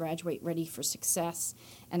graduate and graduate ready for success.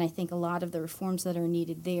 And I think a lot of the reforms that are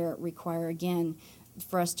needed there require, again,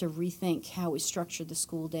 for us to rethink how we structure the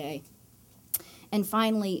school day. And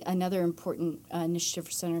finally, another important initiative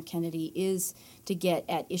for Senator Kennedy is to get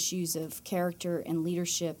at issues of character and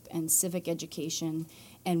leadership and civic education.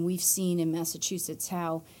 And we've seen in Massachusetts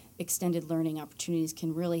how extended learning opportunities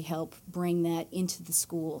can really help bring that into the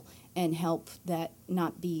school and help that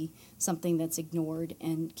not be something that's ignored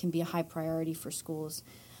and can be a high priority for schools.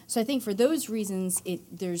 So I think for those reasons,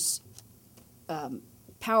 there's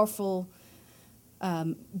powerful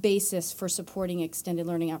basis for supporting extended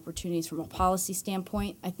learning opportunities from a policy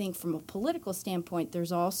standpoint. I think from a political standpoint,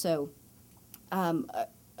 there's also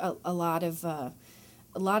a lot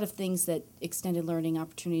of things that extended learning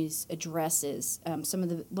opportunities addresses. Some of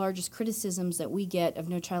the largest criticisms that we get of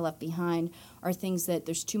No Child Left Behind are things that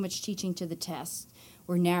there's too much teaching to the test.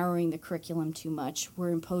 We're narrowing the curriculum too much. We're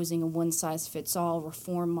imposing a one-size-fits-all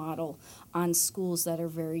reform model on schools that are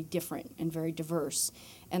very different and very diverse.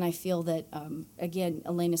 And I feel that, again,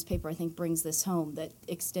 Elena's paper, I think, brings this home, that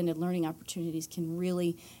extended learning opportunities can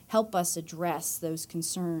really help us address those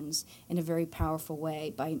concerns in a very powerful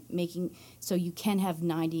way by making so you can have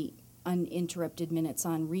 90 uninterrupted minutes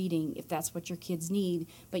on reading if that's what your kids need,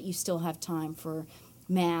 but you still have time for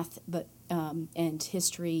math and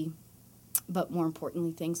history, but more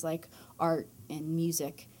importantly, things like art and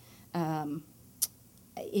music.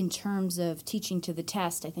 In terms of teaching to the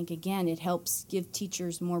test, I think, again, it helps give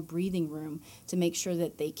teachers more breathing room to make sure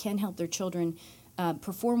that they can help their children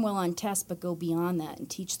perform well on tests, but go beyond that and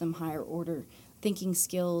teach them higher order thinking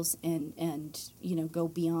skills and go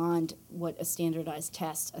beyond what a standardized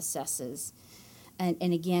test assesses.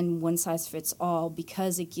 And again, one size fits all,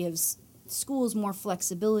 because it gives schools more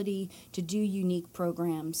flexibility to do unique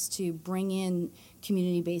programs, to bring in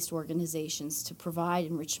community-based organizations, to provide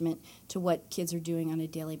enrichment to what kids are doing on a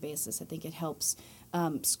daily basis. I think it helps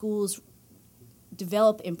schools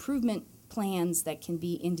develop improvement plans that can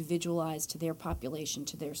be individualized to their population,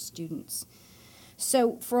 to their students.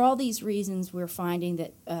 So for all these reasons, we're finding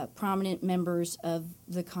that prominent members of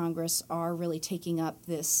the Congress are really taking up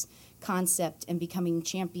this concept and becoming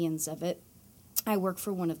champions of it. I work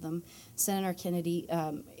for one of them. Senator Kennedy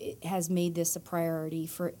has made this a priority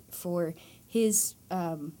for his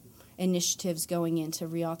initiatives going into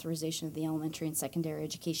reauthorization of the Elementary and Secondary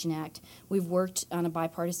Education Act. We've worked on a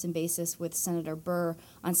bipartisan basis with Senator Burr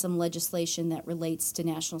on some legislation that relates to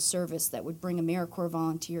national service that would bring AmeriCorps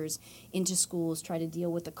volunteers into schools, try to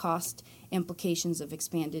deal with the cost implications of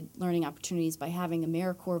expanded learning opportunities by having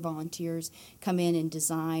AmeriCorps volunteers come in and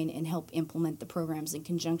design and help implement the programs in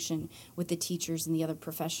conjunction with the teachers and the other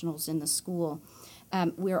professionals in the school.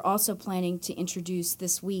 We are also planning to introduce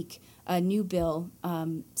this week a new bill.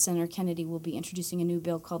 Senator Kennedy will be introducing a new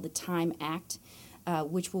bill called the Time Act,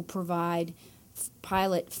 which will provide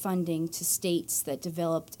pilot funding to states that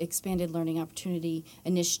developed expanded learning opportunity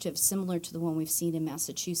initiatives similar to the one we've seen in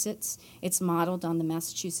Massachusetts. It's modeled on the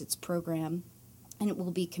Massachusetts program, and it will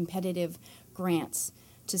be competitive grants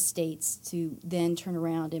to states to then turn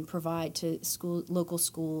around and provide to local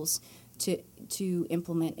schools to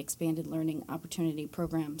implement expanded learning opportunity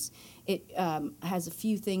programs. It has a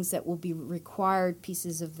few things that will be required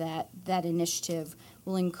pieces of that initiative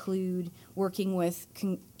will include working with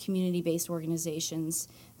community-based organizations.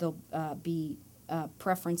 There'll be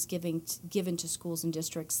preference given to schools and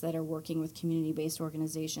districts that are working with community-based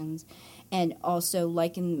organizations, and also,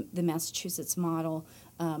 like in the Massachusetts model,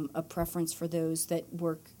 a preference for those that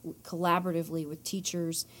work collaboratively with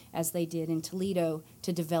teachers, as they did in Toledo,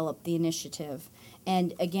 to develop the initiative.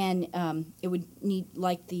 And again, it would need,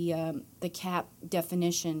 like the CAP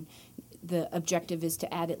definition, the objective is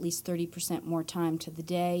to add at least 30% more time to the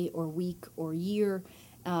day or week or year,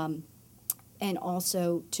 and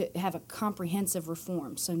also to have a comprehensive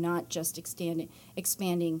reform. So not just expanding,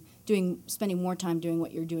 spending more time doing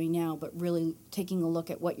what you're doing now, but really taking a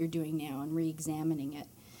look at what you're doing now and re-examining it.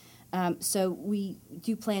 So we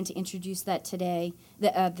do plan to introduce that today,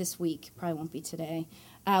 this week. Probably won't be today.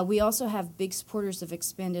 We also have big supporters of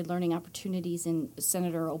expanded learning opportunities in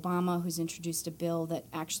Senator Obama, who's introduced a bill that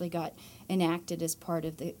actually got enacted as part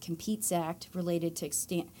of the Competes Act related to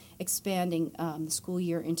expanding the school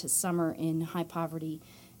year into summer in high poverty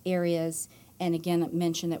areas. And again, I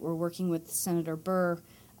mentioned that we're working with Senator Burr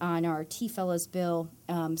on our Tea Fellows bill.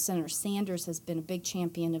 Senator Sanders has been a big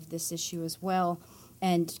champion of this issue as well.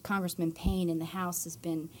 And Congressman Payne in the House has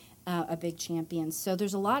been a big champion. So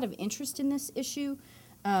there's a lot of interest in this issue.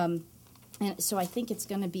 And so I think it's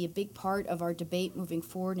going to be a big part of our debate moving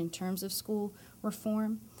forward in terms of school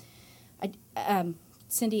reform.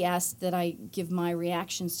 Cindy asked that I give my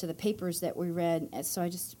reactions to the papers that we read, so I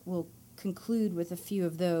just will conclude with a few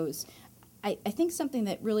of those. I think something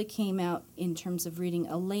that really came out in terms of reading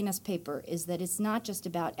Elena's paper is that it's not just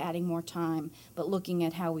about adding more time, but looking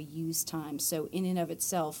at how we use time. So in and of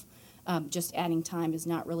itself, just adding time is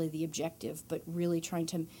not really the objective, but really trying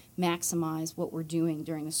to maximize what we're doing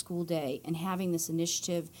during the school day. And having this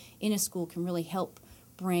initiative in a school can really help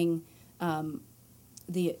bring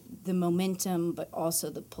the momentum, but also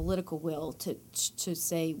the political will to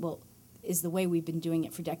say, well, is the way we've been doing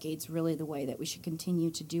it for decades really the way that we should continue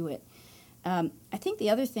to do it? I think the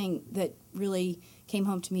other thing that really came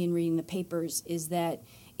home to me in reading the papers is that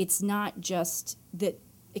it's not just that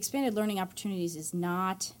expanded learning opportunities is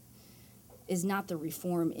not the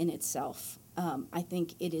reform in itself. I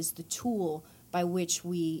think it is the tool by which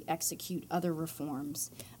we execute other reforms.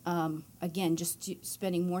 Again, just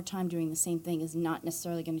spending more time doing the same thing is not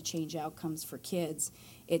necessarily going to change outcomes for kids.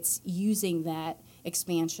 It's using that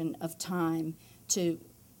expansion of time to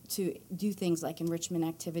do things like enrichment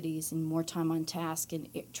activities and more time on task in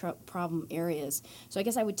problem areas. So I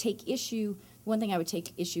guess I would take issue, one thing I would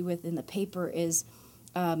take issue with in the paper is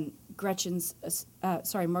Marguerite's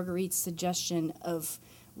suggestion of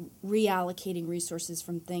reallocating resources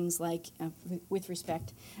from things like, with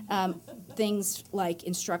respect, things like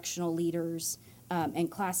instructional leaders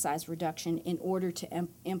and class size reduction in order to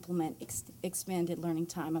implement expanded learning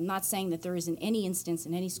time. I'm not saying that there isn't any instance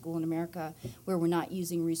in any school in America where we're not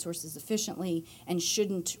using resources efficiently and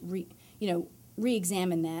shouldn't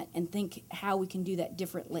re-examine that and think how we can do that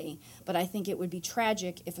differently. But I think it would be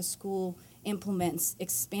tragic if a school implements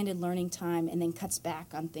expanded learning time and then cuts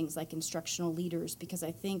back on things like instructional leaders, because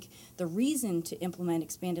I think the reason to implement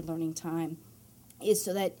expanded learning time is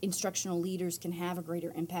so that instructional leaders can have a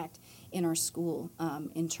greater impact in our school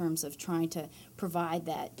in terms of trying to provide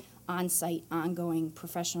that on-site, ongoing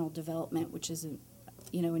professional development, which is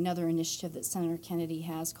another initiative that Senator Kennedy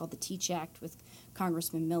has called the Teach Act with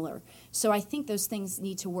Congressman Miller. So I think those things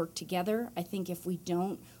need to work together. I think if we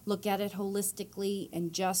don't look at it holistically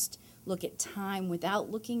and just look at time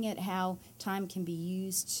without looking at how time can be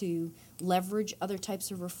used to leverage other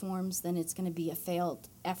types of reforms, then it's going to be a failed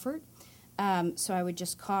effort. So I would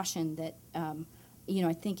just caution that,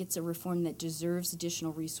 I think it's a reform that deserves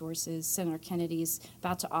additional resources. Senator Kennedy is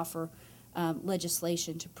about to offer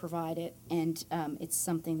legislation to provide it, and it's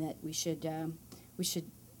something that we should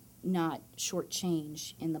not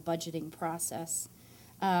shortchange in the budgeting process.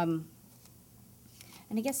 And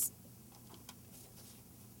I guess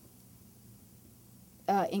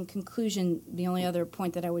in conclusion, the only other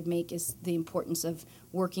point that I would make is the importance of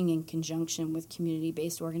working in conjunction with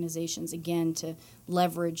community-based organizations, again, to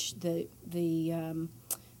leverage the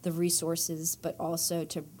resources, but also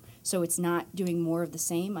so it's not doing more of the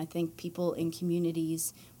same. I think people in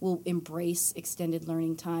communities will embrace extended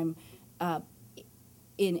learning time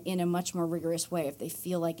in a much more rigorous way if they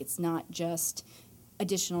feel like it's not just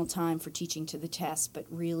additional time for teaching to the test, but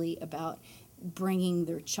really about bringing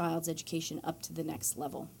their child's education up to the next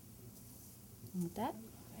level. And with that,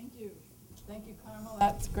 Thank you. Thank you, Carmel.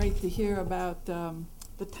 That's great to hear about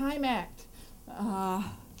the Time Act.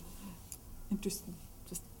 Interesting,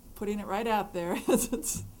 just putting it right out there.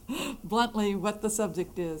 It's bluntly what the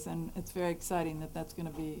subject is, and it's very exciting that that's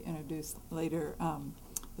going to be introduced later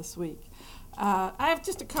this week. I have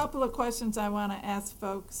just a couple of questions I want to ask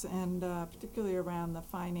folks, and particularly around the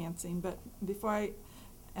financing. But before I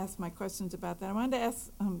ask my questions about that, I wanted to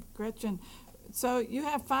ask Gretchen, so you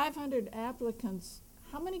have 500 applicants.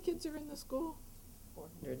 How many kids are in the school?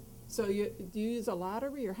 400. So do you use a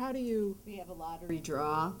lottery, or how do you? We have a lottery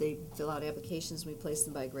draw. They fill out applications. We place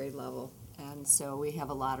them by grade level. And so we have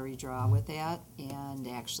a lottery draw with that. And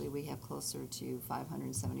actually we have closer to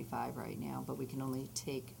 575 right now, but we can only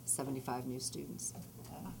take 75 new students.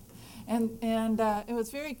 And it was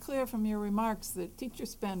very clear from your remarks that teachers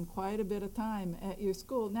spend quite a bit of time at your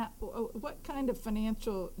school. Now, what kind of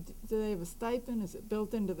financial, do they have a stipend? Is it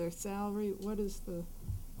built into their salary? What is the?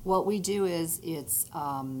 What we do is it's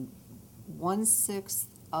 1/6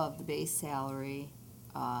 of the base salary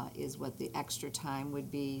is what the extra time would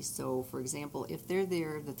be. So, for example, if they're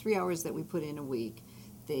there, the 3 hours that we put in a week,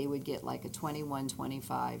 they would get like a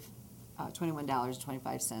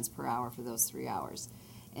 $21.25 per hour for those 3 hours.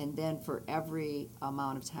 And then for every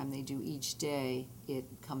amount of time they do each day,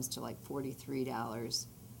 it comes to like $43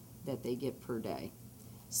 that they get per day.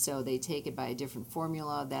 So they take it by a different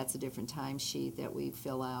formula. That's a different timesheet that we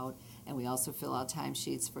fill out. And we also fill out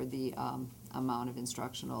timesheets for the amount of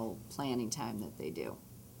instructional planning time that they do.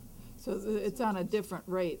 So it's on a different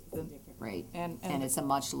rate than. Right. And it's a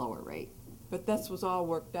much lower rate. But this was all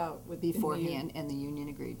worked out with Beforehand, and the union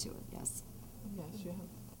agreed to it, yes. Yes, you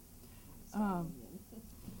have.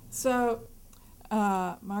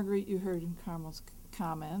 Marguerite, you heard in Carmel's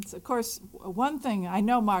comments. Of course, one thing, I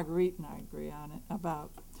know Marguerite and I agree on it,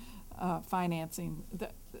 about financing.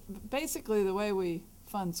 Basically, the way we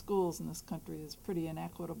fund schools in this country is pretty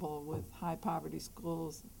inequitable, with high poverty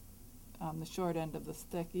schools on the short end of the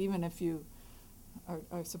stick, even if you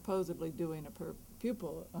are supposedly doing a per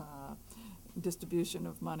pupil distribution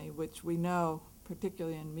of money, which we know,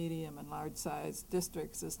 particularly in medium and large size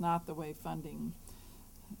districts, is not the way funding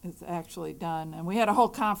is actually done. And we had a whole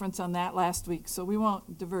conference on that last week, so we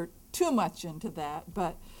won't divert too much into that.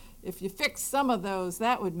 But if you fix some of those,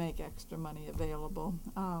 that would make extra money available.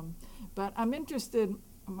 But I'm interested,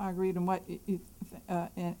 Marguerite, in what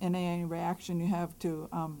in any reaction you have to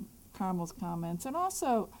Carmel's comments, and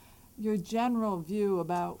also your general view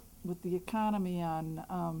about, with the economy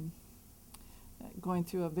on going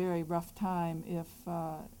through a very rough time,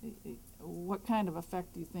 what kind of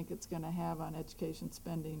effect do you think it's going to have on education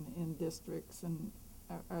spending in districts, and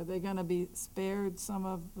are they going to be spared some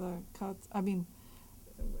of the cuts? I mean,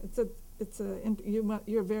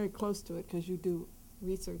 you're very close to it because you do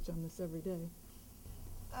research on this every day.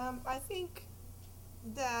 I think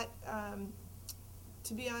that,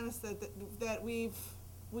 to be honest, that we've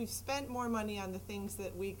spent more money on the things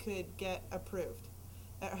that we could get approved.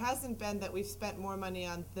 It hasn't been that we've spent more money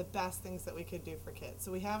on the best things that we could do for kids.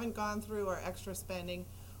 So we haven't gone through our extra spending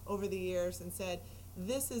over the years and said,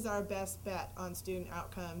 this is our best bet on student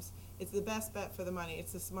outcomes. It's the best bet for the money.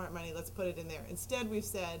 It's the smart money. Let's put it in there. Instead, we've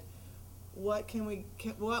said, what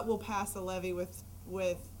will pass a levy with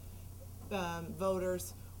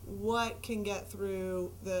voters? What can get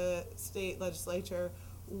through the state legislature?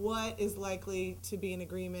 What is likely to be an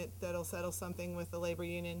agreement that'll settle something with the labor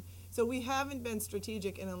union? So we haven't been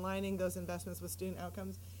strategic in aligning those investments with student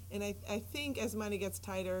outcomes. And I think as money gets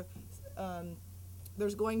tighter,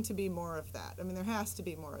 there's going to be more of that. I mean, there has to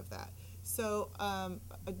be more of that. So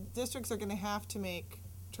districts are going to have to make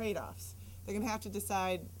trade-offs. They're going to have to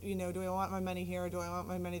decide, do I want my money here or do I want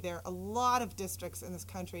my money there? A lot of districts in this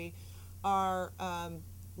country are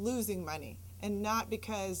losing money, and not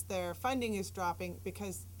because their funding is dropping,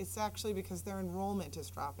 because it's actually because their enrollment is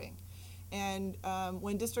dropping. And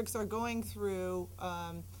when districts are going through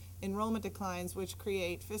enrollment declines, which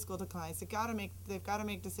create fiscal declines, they've got to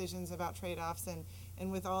make decisions about trade-offs.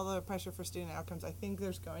 And with all the pressure for student outcomes, I think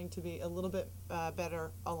there's going to be a little bit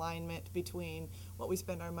better alignment between what we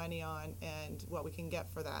spend our money on and what we can get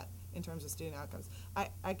for that in terms of student outcomes.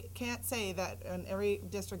 I can't say that in every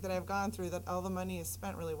district that I've gone through that all the money is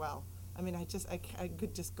spent really well. I mean, I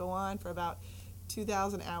could just go on for about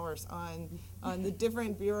 2,000 hours on the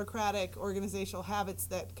different bureaucratic organizational habits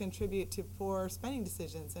that contribute to poor spending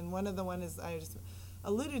decisions. And one of the ones I just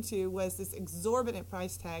alluded to was this exorbitant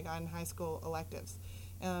price tag on high school electives.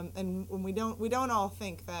 And when we don't all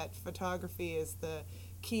think that photography is the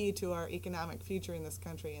key to our economic future in this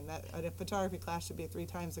country, and that a photography class should be 3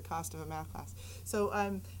 times the cost of a math class. So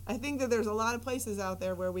I think that there's a lot of places out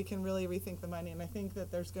there where we can really rethink the money, and I think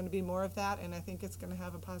that there's going to be more of that, and I think it's going to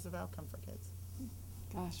have a positive outcome for kids.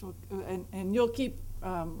 Gosh, well, and you'll keep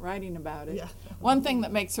writing about it. Yeah. One thing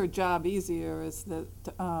that makes her job easier is that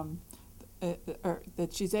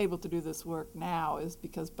that she's able to do this work now is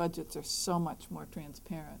because budgets are so much more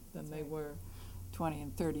transparent than they were 20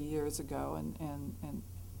 and 30 years ago, and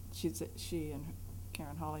she and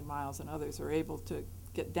Karen Hawley Miles and others are able to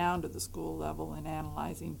get down to the school level in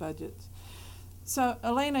analyzing budgets. So,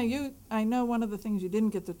 Elena, I know one of the things you didn't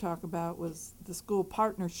get to talk about was the school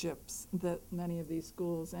partnerships that many of these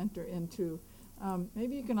schools enter into.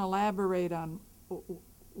 Maybe you can elaborate on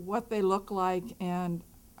what they look like, and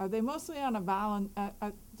are they mostly on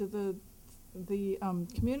a do the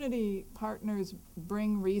community partners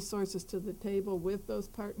bring resources to the table with those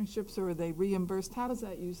partnerships, or are they reimbursed? How does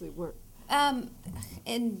that usually work?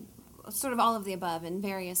 In sort of all of the above in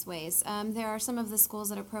various ways. There are some of the schools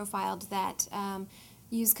that are profiled that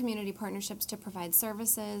use community partnerships to provide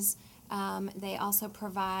services. They also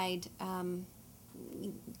provide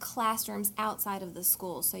classrooms outside of the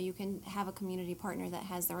school, so you can have a community partner that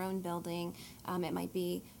has their own building. It might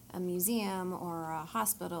be a museum or a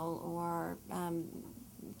hospital or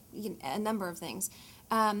a number of things.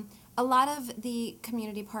 A lot of the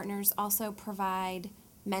community partners also provide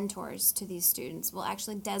mentors to these students. Will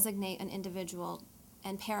actually designate an individual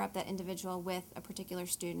and pair up that individual with a particular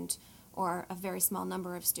student or a very small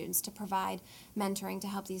number of students to provide mentoring to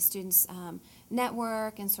help these students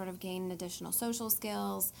network and sort of gain additional social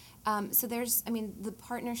skills. So the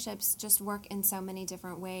partnerships just work in so many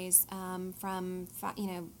different ways, from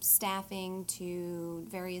staffing to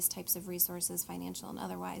various types of resources, financial and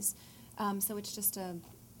otherwise. So it's just a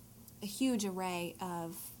huge array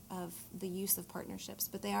of the use of partnerships,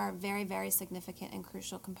 but they are a very, very significant and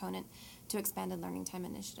crucial component to expanded learning time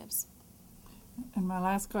initiatives. And my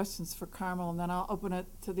last question is for Carmel, and then I'll open it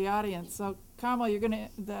to the audience. So, Carmel,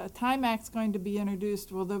 the Time Act's going to be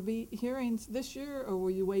introduced. Will there be hearings this year, or will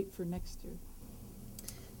you wait for next year?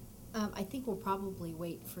 I think we'll probably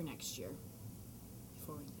wait for next year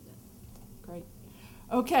before we do that. Great.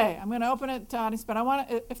 Okay, I'm going to open it to audience, but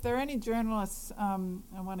if there are any journalists, I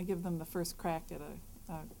want to give them the first crack at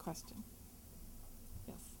a question.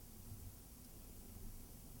 Yes.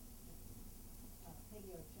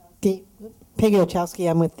 Peggy Ochowski,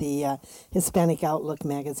 I'm with the Hispanic Outlook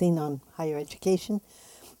magazine on higher education.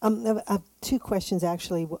 I have 2 questions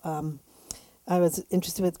actually. I was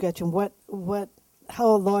interested with Gretchen.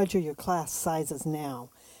 How large are your class sizes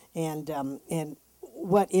now, and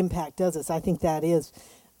what impact does this? I think that is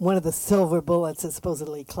one of the silver bullets is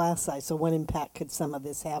supposedly class size. So what impact could some of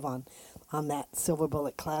this have on that silver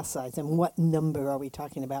bullet class size, and what number are we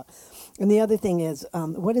talking about? And the other thing is,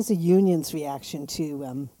 what is the union's reaction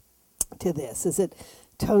to this?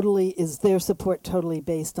 Is their support totally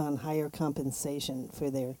based on higher compensation for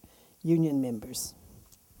their union members?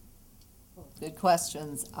 Good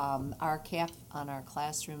questions. Our cap on our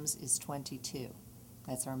classrooms is 22.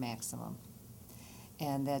 That's our maximum.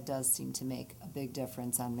 And that does seem to make a big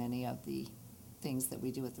difference on many of the things that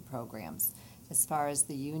we do with the programs. As far as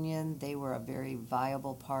the union, they were a very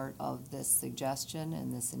viable part of this suggestion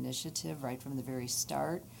and this initiative right from the very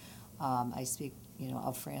start. I speak,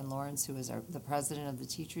 of Fran Lawrence, who is the president of the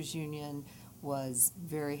teachers union, was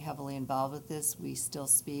very heavily involved with this. We still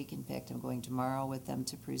speak. In fact, I'm going tomorrow with them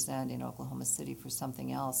to present in Oklahoma City for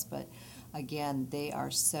something else. But again, they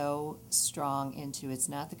are so strong into it's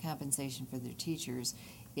not the compensation for their teachers.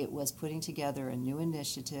 It was putting together a new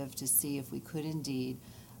initiative to see if we could indeed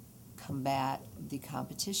combat the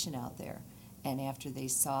competition out there. And after they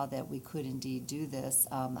saw that we could indeed do this,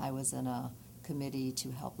 I was in a committee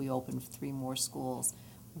to help. We opened 3 more schools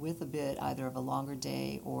with a bit either of a longer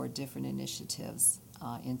day or different initiatives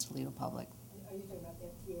in Toledo Public. Are you talking about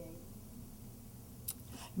the FTA?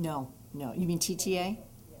 No. You mean TTA?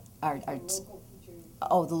 Yeah. Local teachers.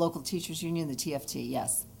 Oh, the local teachers union, the TFT.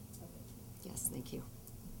 Yes. Okay. Yes. Thank you.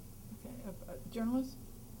 Okay, journalists?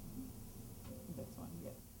 That's one,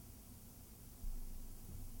 yeah.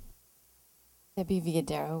 Debbie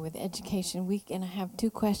Villadero with Education Week, and I have 2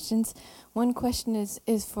 questions. One question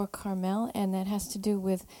is for Carmel, and that has to do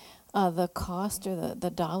with the cost or the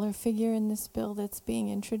dollar figure in this bill that's being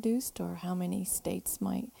introduced, or how many states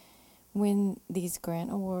might win these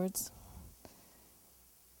grant awards.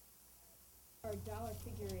 Our dollar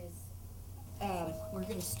figure is we're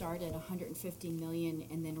going to start at $150 million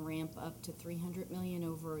and then ramp up to $300 million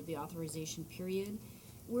over the authorization period.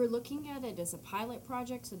 We're looking at it as a pilot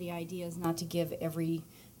project, so the idea is not to give every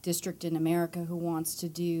district in America who wants to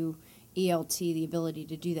do ELT the ability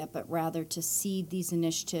to do that, but rather to seed these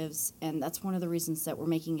initiatives, and that's one of the reasons that we're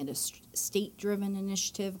making it a state-driven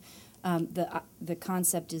initiative. The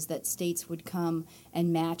concept is that states would come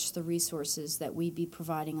and match the resources that we'd be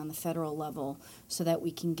providing on the federal level so that we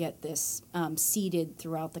can get this seeded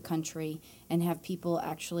throughout the country and have people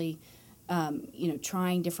actually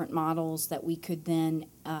trying different models that we could then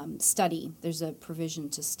study. There's a provision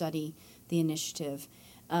to study the initiative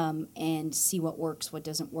and see what works, what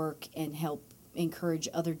doesn't work, and help encourage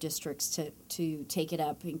other districts to take it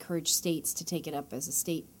up, encourage states to take it up as a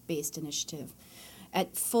state-based initiative.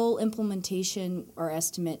 At full implementation, our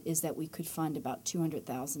estimate is that we could fund about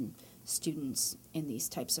 200,000 students in these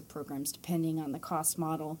types of programs, depending on the cost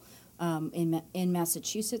model. In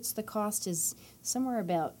Massachusetts, the cost is somewhere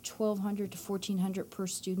about $1,200 to $1,400 per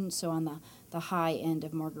student, so on the high end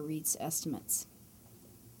of Marguerite's estimates.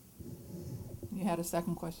 You had a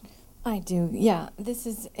second question? I do, yeah. This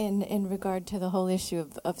is in regard to the whole issue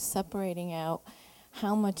of separating out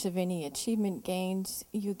how much of any achievement gains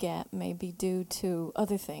you get may be due to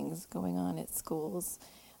other things going on at schools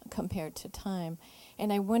compared to time.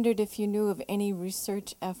 And I wondered if you knew of any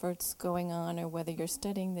research efforts going on, or whether you're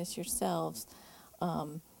studying this yourselves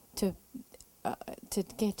to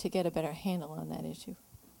get a better handle on that issue.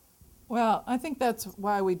 Well, I think that's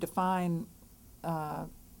why we define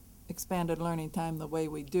expanded learning time the way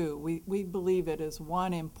we do. We believe it is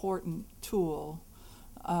one important tool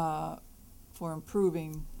for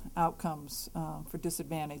improving outcomes for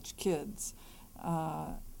disadvantaged kids.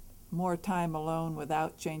 More time alone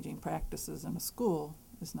without changing practices in a school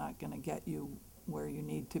is not going to get you where you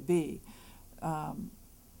need to be. You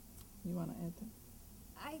want to add to that?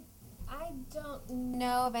 I don't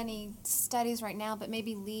know of any studies right now, but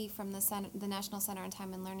maybe Lee from the National Center on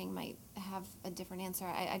Time and Learning might have a different answer.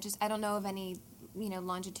 I don't know of any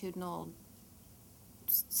longitudinal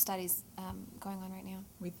studies going on right now.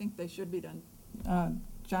 We think they should be done.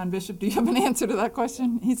 John Bishop, do you have an answer to that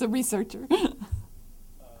question? He's a researcher. John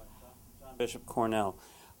Bishop, Cornell.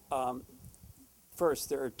 First,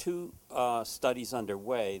 there are two studies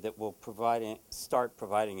underway that will start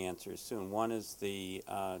providing answers soon. One is the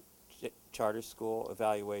charter school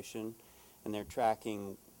evaluation, and they're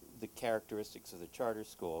tracking the characteristics of the charter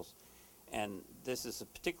schools. And this is a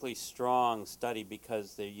particularly strong study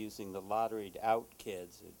because they're using the lotteried out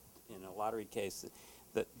kids. In a lottery case,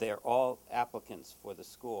 that they're all applicants for the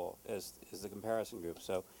school as the comparison group.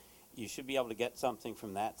 So you should be able to get something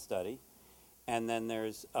from that study. And then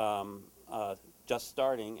there's just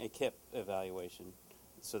starting a KIP evaluation.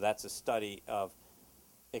 So that's a study of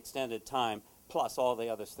extended time plus all the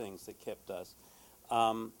other things that KIP does.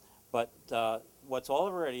 But what's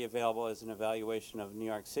already available is an evaluation of New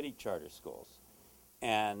York City charter schools.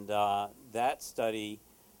 And that study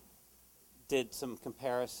did some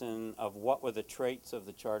comparison of what were the traits of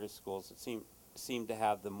the charter schools that seemed to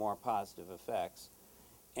have the more positive effects.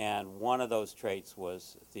 And one of those traits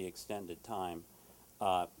was the extended time.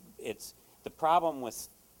 It's the problem with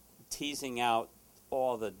teasing out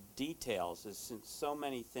all the details is since so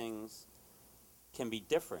many things can be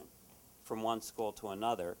different from one school to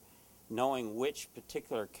another, knowing which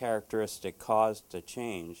particular characteristic caused a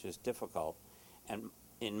change is difficult. And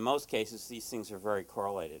in most cases, these things are very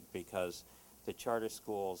correlated because the charter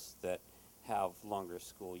schools that have longer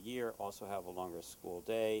school year also have a longer school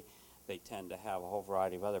day. They tend to have a whole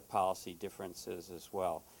variety of other policy differences as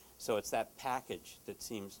well. So it's that package that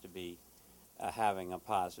seems to be having a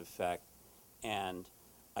positive effect. And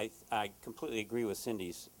I completely agree with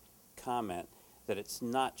Cindy's comment that it's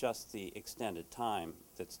not just the extended time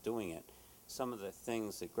that's doing it. Some of the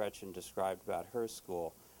things that Gretchen described about her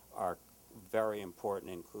school are very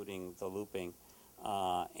important, including the looping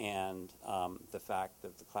and the fact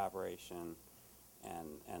of the collaboration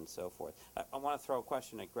and so forth. I want to throw a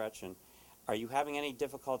question at Gretchen. Are you having any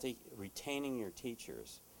difficulty retaining your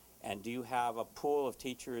teachers? And do you have a pool of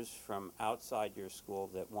teachers from outside your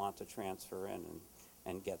school that want to transfer in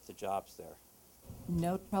and get the jobs there?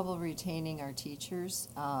 No trouble retaining our teachers.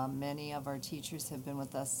 Many of our teachers have been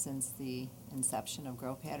with us since the inception of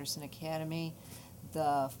Grove-Patterson Academy.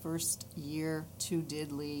 The first year, 2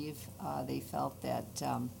 did leave. They felt that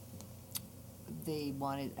they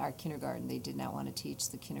wanted our kindergarten. They did not want to teach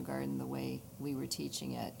the kindergarten the way we were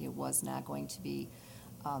teaching it. It was not going to be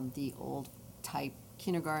the old type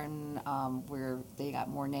kindergarten where they got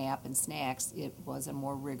more nap and snacks. It was a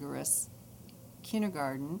more rigorous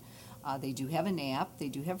kindergarten. They do have a nap, they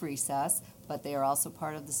do have recess, but they are also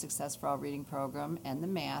part of the Success for All reading program and the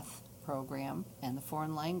math program and the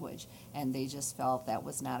foreign language, and they just felt that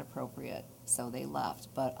was not appropriate, so they left.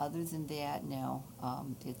 But other than that, no,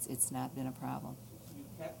 it's not been a problem. You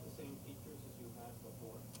kept the same teachers as you had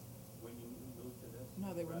before when you moved to this?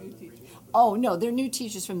 No, they were new teachers. Oh, no, they're new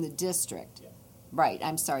teachers from the district. Yeah. Right,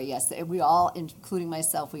 I'm sorry, yes. We all, including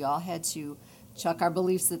myself, we all had to chuck our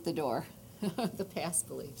beliefs at the door, the past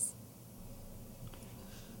beliefs.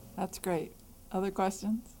 That's great. Other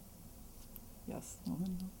questions? Yes.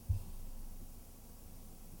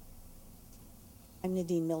 I'm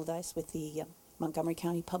Nadine Mildice with the Montgomery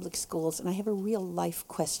County Public Schools, and I have a real life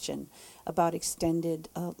question about extended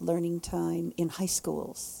learning time in high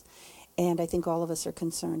schools. And I think all of us are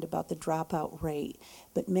concerned about the dropout rate.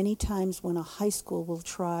 But many times when a high school will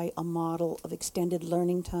try a model of extended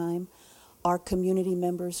learning time, our community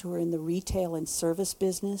members who are in the retail and service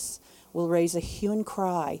business will raise a hue and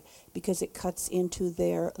cry because it cuts into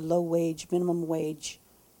their low-wage, minimum-wage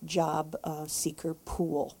job seeker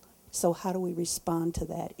pool. So how do we respond to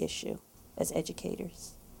that issue as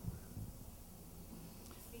educators?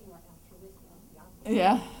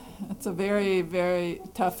 Yeah, it's a very, very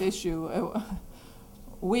tough issue.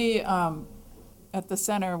 We, at the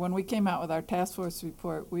center, when we came out with our task force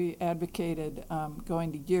report, we advocated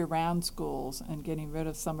going to year-round schools and getting rid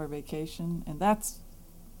of summer vacation, and that's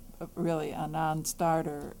really a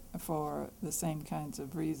non-starter for the same kinds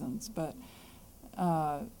of reasons. But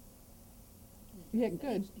yeah,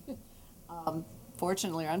 good.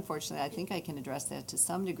 Fortunately or unfortunately, I think I can address that to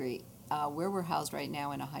some degree. Where we're housed right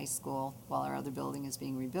now in a high school, while our other building is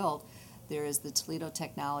being rebuilt, there is the Toledo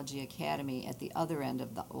Technology Academy at the other end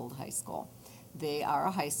of the old high school. They are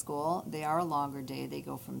a high school. They are a longer day. They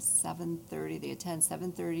go from 7:30. They attend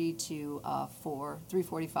 7:30 to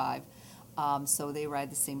 3:45. So they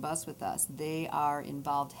ride the same bus with us. They are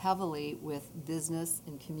involved heavily with business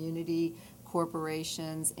and community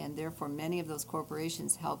corporations, and therefore many of those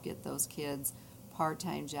corporations help get those kids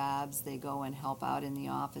part-time jobs. They go and help out in the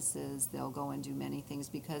offices. They'll go and do many things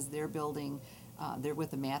because they're building, they're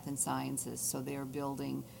with the math and sciences, so they're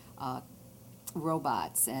building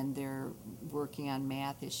robots, and they're working on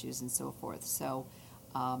math issues and so forth. So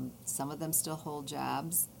some of them still hold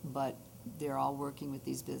jobs, but they're all working with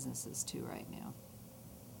these businesses too right now.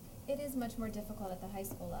 It is much more difficult at the high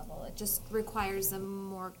school level. It just requires a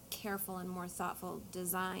more careful and more thoughtful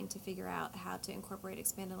design to figure out how to incorporate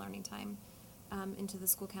expanded learning time into the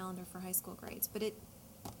school calendar for high school grades. But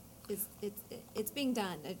it's being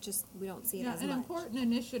done. It just, we don't see it as an much. important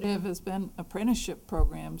initiative has been apprenticeship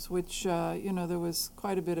programs, which there was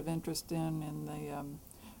quite a bit of interest in the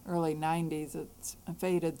early 90s. It's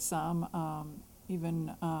faded some,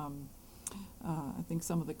 I think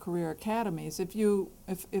some of the career academies. If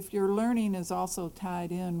your learning is also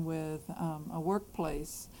tied in with a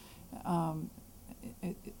workplace,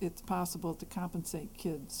 it's possible to compensate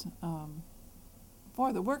kids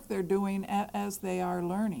for the work they're doing as they are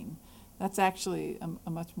learning. That's actually a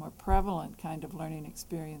much more prevalent kind of learning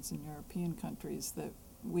experience in European countries that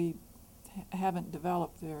we haven't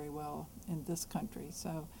developed very well in this country.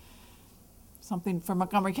 So something for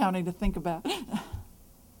Montgomery County to think about.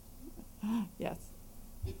 Yes.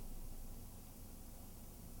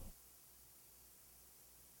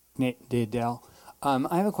 Nate Dale.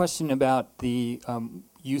 I have a question about the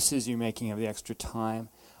uses you're making of the extra time.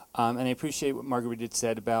 And I appreciate what Marguerite had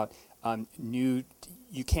said about you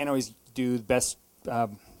can't always do the best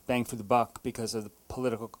bang for the buck because of the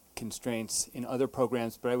political constraints in other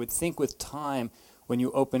programs. But I would think with time, when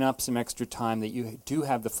you open up some extra time, that you do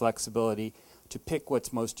have the flexibility to pick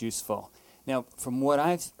what's most useful. Now, from what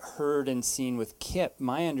I've heard and seen with KIPP,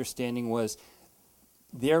 my understanding was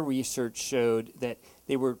their research showed that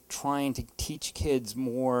they were trying to teach kids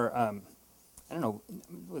more, I don't know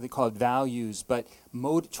what they call it, values, but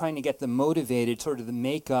trying to get them motivated, sort of the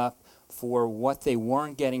makeup for what they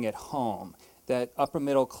weren't getting at home. That upper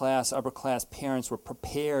middle class, upper class parents were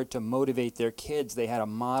prepared to motivate their kids. They had a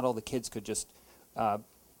model the kids could just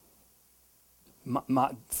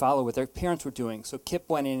follow what their parents were doing. So KIPP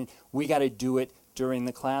went in, we got to do it during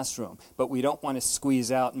the classroom, but we don't want to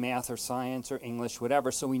squeeze out math or science or English,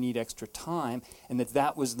 whatever, so we need extra time, and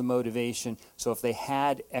that was the motivation. So if they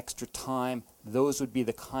had extra time, those would be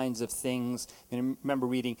the kinds of things. And I remember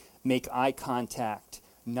reading, make eye contact,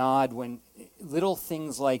 nod, when little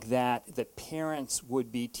things like that parents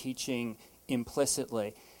would be teaching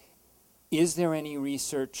implicitly. Is there any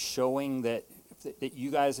research showing that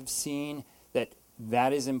you guys have seen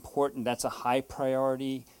that is important, that's a high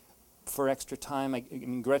priority for extra time? I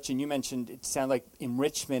mean, Gretchen, you mentioned it sounded like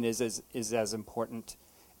enrichment is as important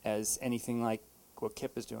as anything like what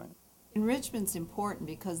KIPP is doing. Enrichment's important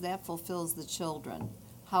because that fulfills the children.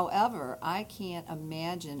 However, I can't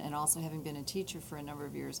imagine, and also having been a teacher for a number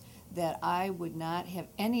of years, that I would not have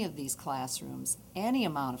any of these classrooms, any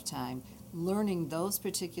amount of time, learning those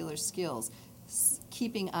particular skills,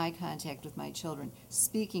 keeping eye contact with my children,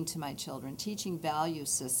 speaking to my children, teaching value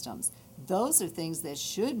systems. Those are things that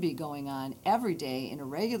should be going on every day in a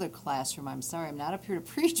regular classroom. I'm sorry, I'm not up here to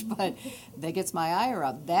preach, but that gets my ire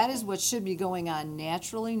up. That is what should be going on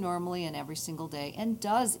naturally, normally, and every single day, and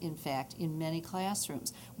does, in fact, in many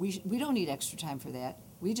classrooms. We don't need extra time for that.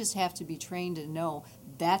 We just have to be trained to know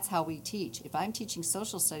that's how we teach. If I'm teaching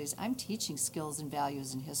social studies, I'm teaching skills and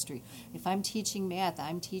values in history. If I'm teaching math,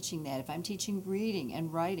 I'm teaching that. If I'm teaching reading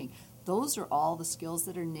and writing, those are all the skills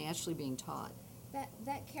that are naturally being taught.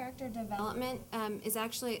 That character development is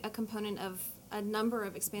actually a component of a number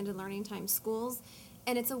of expanded learning time schools,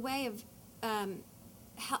 and it's a way of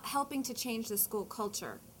helping to change the school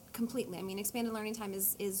culture completely. I mean, expanded learning time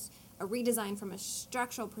is a redesign from a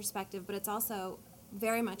structural perspective, but it's also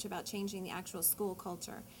very much about changing the actual school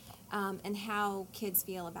culture and how kids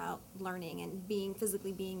feel about learning and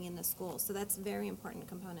physically being in the school. So that's a very important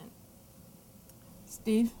component.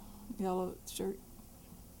 Steve, yellow shirt.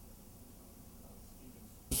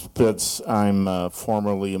 Spitz. I'm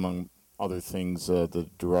formerly, among other things, the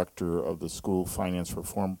director of the School Finance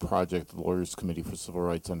Reform Project, the Lawyers Committee for Civil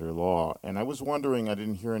Rights Under Law. And I was wondering, I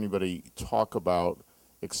didn't hear anybody talk about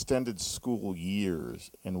extended school years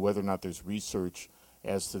and whether or not there's research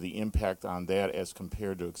as to the impact on that as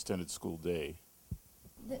compared to extended school day.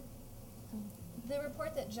 The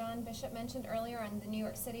report that John Bishop mentioned earlier on the New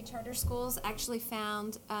York City charter schools actually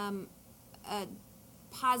found a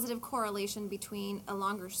positive correlation between a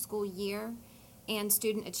longer school year and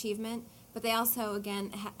student achievement, but they also,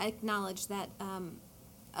 again, acknowledged that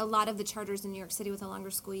a lot of the charters in New York City with a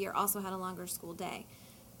longer school year also had a longer school day.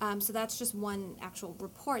 So that's just one actual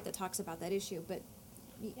report that talks about that issue. But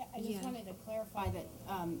I just wanted to clarify that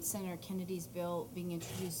Senator Kennedy's bill being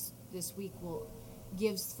introduced this week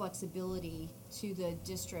gives flexibility to the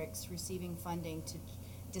districts receiving funding to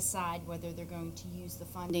decide whether they're going to use the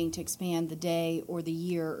funding to expand the day or the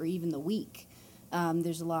year or even the week.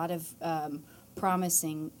 There's a lot of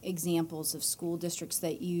promising examples of school districts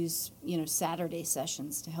that use, Saturday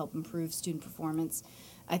sessions to help improve student performance.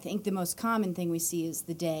 I think the most common thing we see is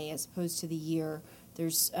the day as opposed to the year.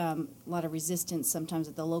 There's a lot of resistance sometimes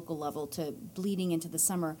at the local level to bleeding into the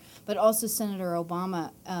summer. But also Senator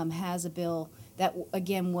Obama has a bill that,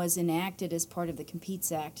 again, was enacted as part of the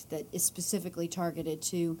Competes Act that is specifically targeted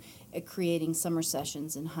to creating summer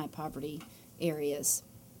sessions in high poverty areas.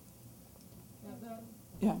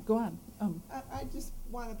 Yeah, go on. I just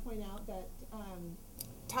want to point out that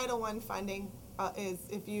Title I funding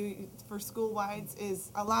for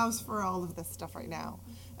school-wides allows for all of this stuff right now.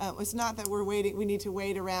 It's not that we need to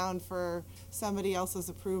wait around for somebody else's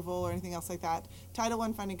approval or anything else like that. Title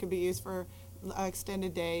I funding could be used for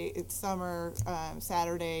extended day, it's summer,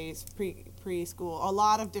 Saturdays, preschool, a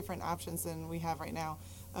lot of different options than we have right now.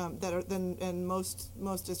 And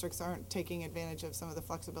most districts aren't taking advantage of some of the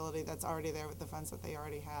flexibility that's already there with the funds that they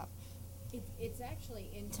already have. It's actually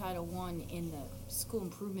in Title I in the school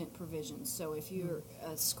improvement provisions. So if you're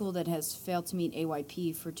a school that has failed to meet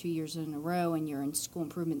AYP for 2 years in a row and you're in school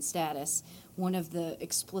improvement status, one of the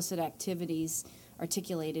explicit activities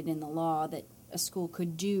articulated in the law that a school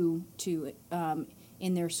could do to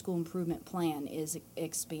in their school improvement plan is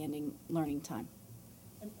expanding learning time.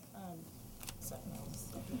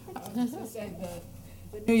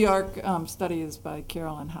 The New York study is by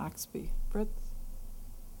Carolyn Hoxby. Fritz?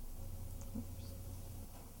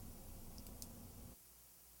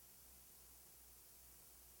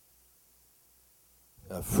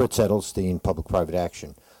 Fritz Edelstein, Public-Private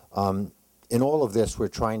Action. In all of this, we're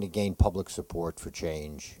trying to gain public support for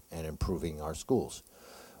change and improving our schools.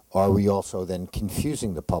 Are we also then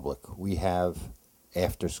confusing the public? We have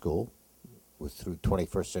after school through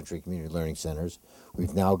 21st Century Community Learning Centers.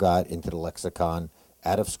 We've now got into the lexicon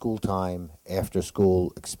out of school time, after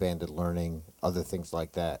school, expanded learning, other things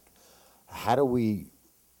like that. How do we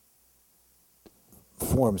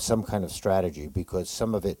form some kind of strategy? Because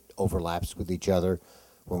some of it overlaps with each other.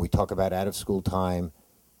 When we talk about out of school time,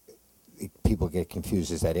 people get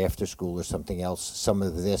confused. Is that after school or something else? Some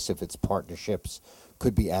of this, if it's partnerships,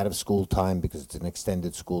 could be out of school time because it's an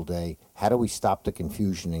extended school day. How do we stop the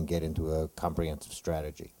confusion and get into a comprehensive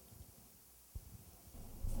strategy?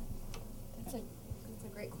 That's a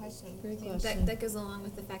great question. That goes along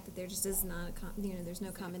with the fact that there just is not there's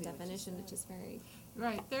no common definition. It's just very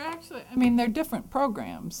right. They're different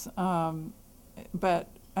programs, but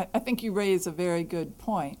I think you raise a very good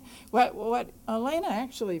point. What Elena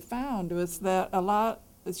actually found was that a lot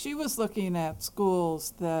she was looking at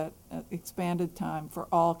schools that expanded time for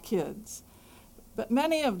all kids. But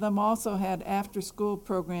many of them also had after-school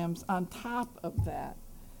programs on top of that,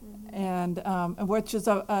 and which is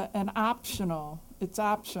an optional. It's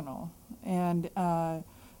optional, and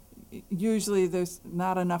usually there's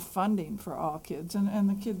not enough funding for all kids, and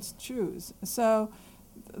the kids choose. So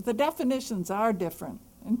the definitions are different.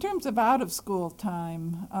 In terms of out-of-school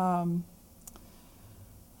time,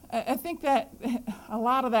 I think that a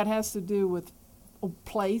lot of that has to do with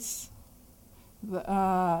place.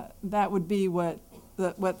 That would be what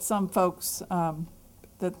some folks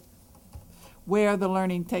that where the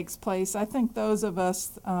learning takes place. I think those of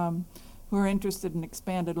us who are interested in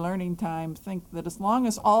expanded learning time think that as long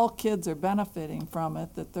as all kids are benefiting from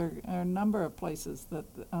it, that there are a number of places that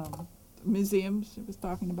museums she was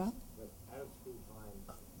talking about.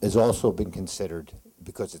 Has also been considered,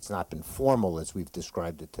 because it's not been formal as we've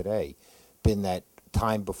described it today, been that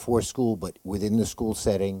time before school but within the school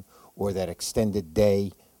setting, or that extended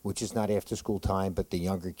day, which is not after school time, but the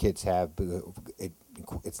younger kids have.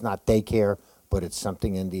 It's not daycare, but it's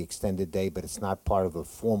something in the extended day, but it's not part of the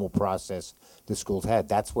formal process the schools had.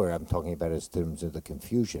 That's where I'm talking about in terms of the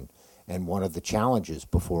confusion. And one of the challenges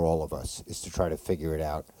before all of us is to try to figure it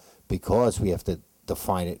out, because we have to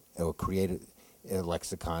define it or create a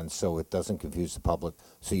lexicon so it doesn't confuse the public,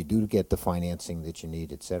 so you do get the financing that you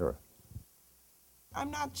need, et cetera. I'm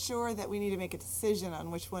not sure that we need to make a decision on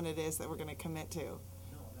which one it is that we're going to commit to.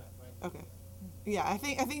 Okay. Yeah, I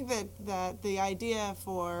think that the idea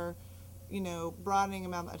for, broadening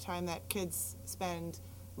amount of time that kids spend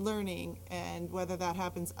learning, and whether that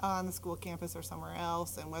happens on the school campus or somewhere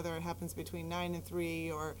else, and whether it happens between 9 and 3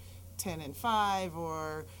 or 10 and 5,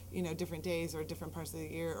 or different days or different parts of the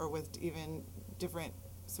year, or with even different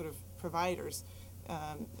sort of providers,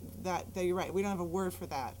 that you're right, we don't have a word for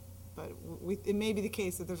that. But it may be the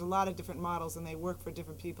case that there's a lot of different models and they work for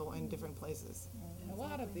different people in different places. And a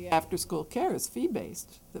lot of the after-school care is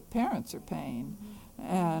fee-based, that parents are paying.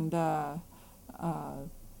 And,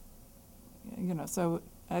 so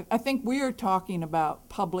I think we are talking about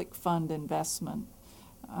public fund investment.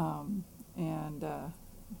 And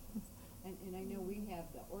I know we have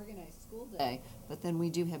the organized school day, but then we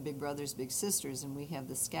do have Big Brothers, Big Sisters, and we have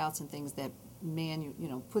the Scouts and things that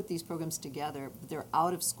put these programs together. They're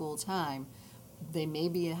out of school time. They may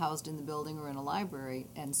be housed in the building or in a library,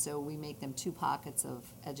 and so we make them two pockets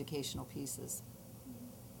of educational pieces.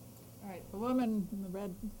 all right, the woman in the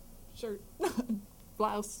red shirt,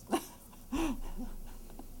 blouse.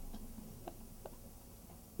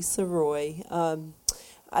 Lisa Roy.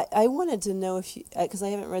 I wanted to know if you, because I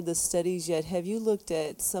haven't read the studies yet, have you looked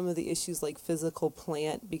at some of the issues like physical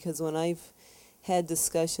plant? Because when I've had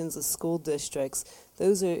discussions with school districts,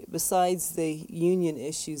 those are, besides the union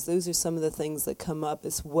issues, those are some of the things that come up,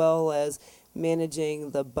 as well as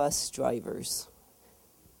managing the bus drivers.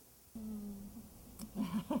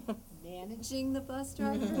 Managing the bus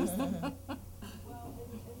drivers?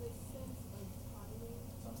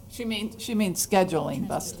 She means scheduling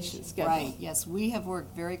bus scheduling. Right, yes, we have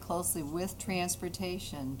worked very closely with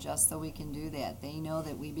transportation just so we can do that. They know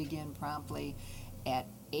that we begin promptly at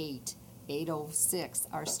 8:06,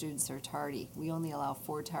 our students are tardy. We only allow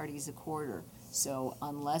 4 tardies a quarter. So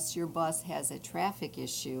unless your bus has a traffic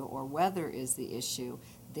issue or weather is the issue,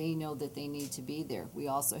 they know that they need to be there. We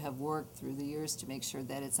also have worked through the years to make sure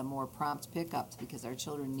that it's a more prompt pickup, because our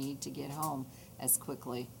children need to get home as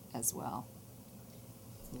quickly as well.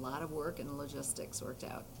 A lot of work and logistics worked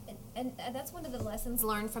out. And that's one of the lessons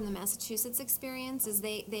learned from the Massachusetts experience, is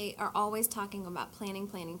they are always talking about planning.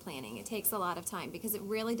 It takes a lot of time, because it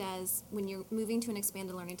really does, when you're moving to an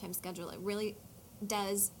expanded learning time schedule, it really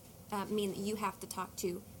does mean that you have to talk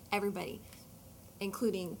to everybody,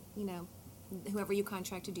 including, whoever you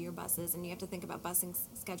contract to do your buses, and you have to think about busing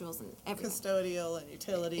schedules and everything. Custodial and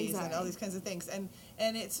utilities and all these kinds of things. And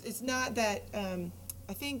it's not that,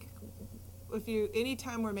 I think,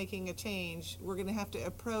 anytime we're making a change, we're going to have to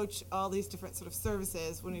approach all these different sort of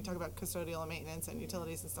services, when you talk about custodial and maintenance and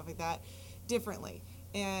utilities and stuff like that, differently.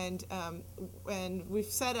 And we've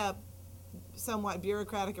set up somewhat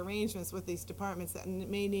bureaucratic arrangements with these departments that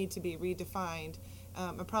may need to be redefined,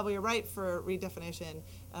 and probably are ripe for redefinition,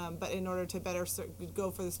 but in order to better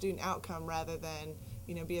go for the student outcome rather than,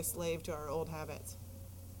 be a slave to our old habits.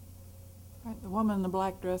 All right, the woman in the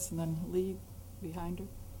black dress, and then Lee behind her.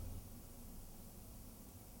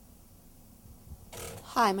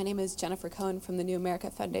 Hi, my name is Jennifer Cohen from the New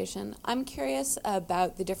America Foundation. I'm curious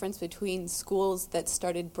about the difference between schools that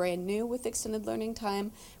started brand new with extended learning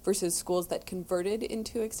time versus schools that converted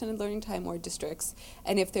into extended learning time or districts,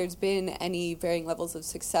 and if there's been any varying levels of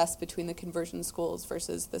success between the conversion schools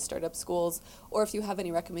versus the startup schools, or if you have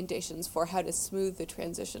any recommendations for how to smooth the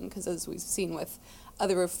transition, because as we've seen with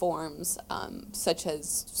other reforms, such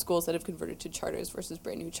as schools that have converted to charters versus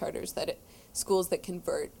brand new charters, that schools that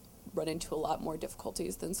convert run into a lot more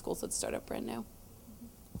difficulties than schools that start up brand new.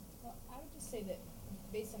 Well, I would just say that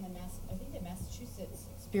based on I think the Massachusetts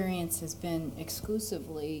experience has been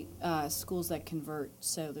exclusively schools that convert,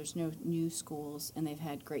 so there's no new schools, and they've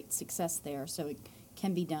had great success there, so it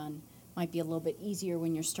can be done. Might be a little bit easier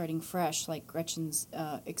when you're starting fresh, like Gretchen's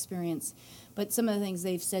experience, but some of the things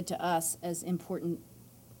they've said to us as important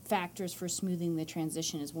factors for smoothing the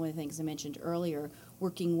transition is one of the things I mentioned earlier,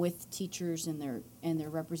 working with teachers and their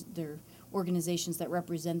organizations that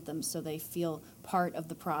represent them so they feel part of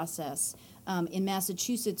the process. In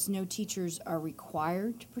Massachusetts, no teachers are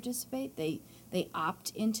required to participate. They opt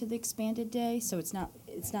into the expanded day, so it's not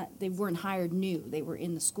they weren't hired new. They were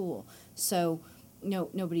in the school. So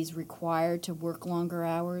nobody's required to work longer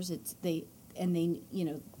hours.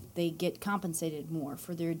 They get compensated more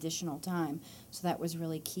for their additional time. So that was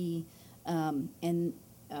really key.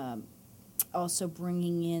 Also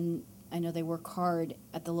bringing in, I know they work hard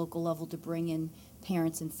at the local level to bring in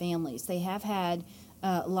parents and families. They have had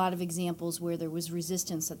a lot of examples where there was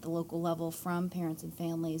resistance at the local level from parents and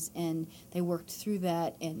families, and they worked through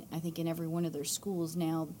that, and I think in every one of their schools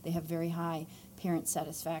now they have very high parent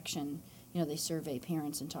satisfaction. They survey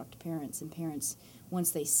parents and talk to parents, and parents,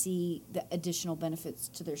 once they see the additional benefits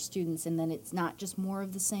to their students, and then it's not just more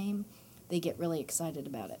of the same, they get really excited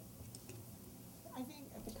about it. I think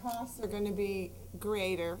the costs are going to be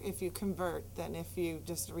greater if you convert than if you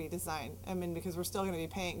just redesign. I mean, because we're still going to be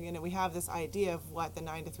paying, we have this idea of what the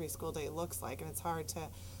 9 to 3 school day looks like, and it's hard to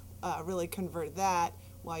really convert that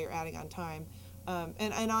while you're adding on time.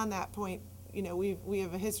 And on that point, we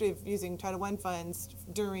have a history of using Title I funds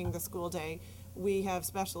during the school day. We have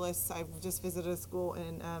specialists. I've just visited a school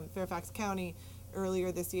in Fairfax County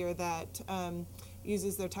earlier this year that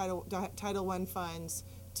uses their Title I funds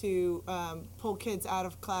to pull kids out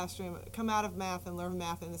of classroom, come out of math and learn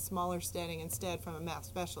math in a smaller setting instead from a math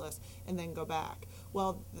specialist, and then go back.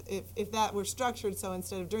 Well, if that were structured so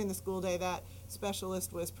instead of during the school day, that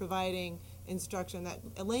specialist was providing instruction that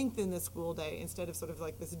lengthened the school day instead of sort of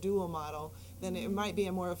like this dual model, then it might be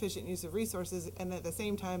a more efficient use of resources, and at the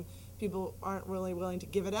same time, people aren't really willing to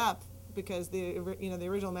give it up because the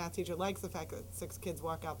original math teacher likes the fact that 6 kids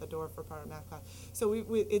walk out the door for part of math class. So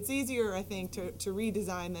it's easier, I think, to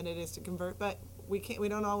redesign than it is to convert, but we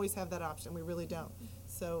don't always have that option. We really don't.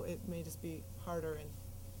 So it may just be harder and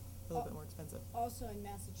a little bit more expensive. Also in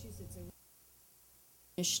Massachusetts,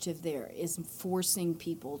 initiative there is forcing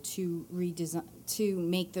people to redesign, to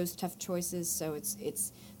make those tough choices. So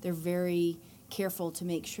they're very careful to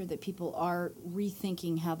make sure that people are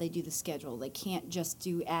rethinking how they do the schedule. They can't just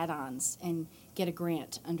do add-ons and get a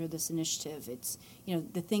grant under this initiative. It's,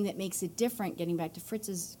 the thing that makes it different, getting back to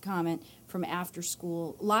Fritz's comment, from after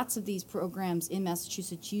school, lots of these programs in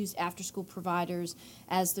Massachusetts use after school providers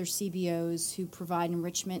as their CBOs who provide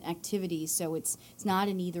enrichment activities. So it's not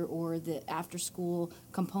an either or. The after school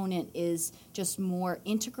component is just more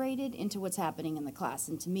integrated into what's happening in the class.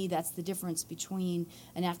 And to me, that's the difference between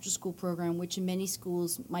an after school program, which in many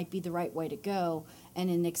schools might be the right way to go, and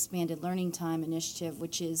an expanded learning time initiative,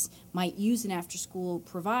 which might use an after school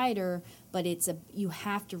provider, but you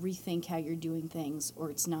have to rethink how you're doing things, or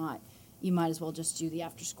it's not. You might as well just do the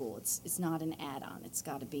after school. It's not an add-on. It's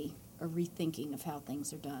got to be a rethinking of how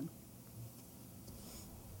things are done.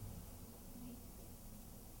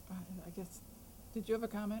 I guess, did you have a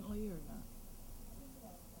comment, Lee, or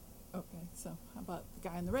not? Okay, so how about the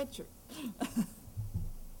guy in the red shirt?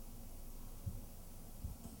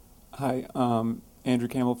 Hi, Andrew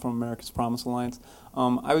Campbell from America's Promise Alliance.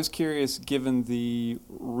 I was curious, given the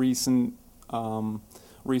recent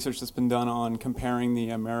research that's been done on comparing the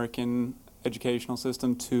American educational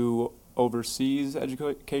system to overseas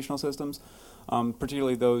educational systems,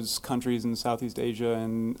 particularly those countries in Southeast Asia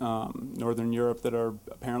and Northern Europe that are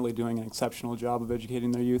apparently doing an exceptional job of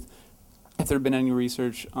educating their youth. If there had been any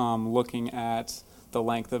research looking at the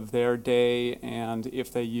length of their day and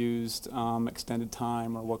if they used extended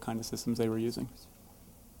time or what kind of systems they were using.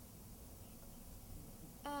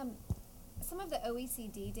 Some of the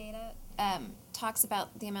OECD data talks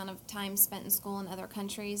about the amount of time spent in school in other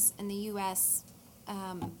countries, and the U.S.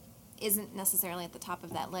 Isn't necessarily at the top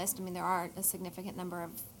of that list. I mean, there are a significant number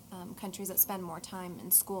of countries that spend more time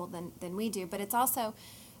in school than we do. But it's also,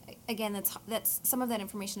 again, that's some of that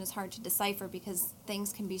information is hard to decipher because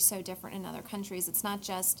things can be so different in other countries. It's not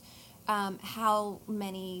just how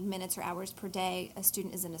many minutes or hours per day a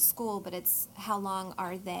student is in a school, but it's how long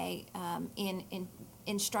are they in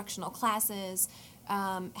instructional classes,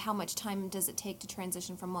 how much time does it take to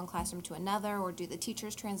transition from one classroom to another, or do the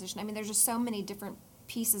teachers transition? I mean, there's just so many different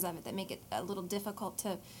pieces of it that make it a little difficult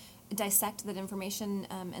to dissect that information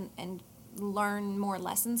and learn more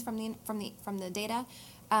lessons from the data.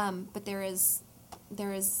 But there is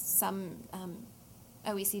some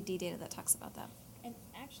OECD data that talks about that. And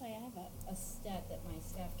actually, I have a stat that my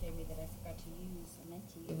staff gave me that I forgot to use, I meant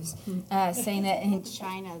to use, saying that in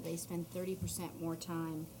China they spend 30% more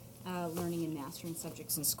time learning and mastering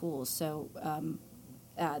subjects in schools. So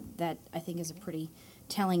that, I think, is a pretty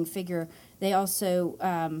telling figure. They also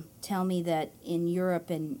tell me that in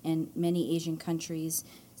Europe and many Asian countries,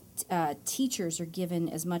 teachers are given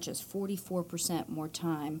as much as 44% more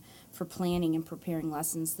time for planning and preparing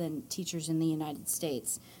lessons than teachers in the United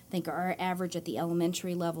States. I think our average at the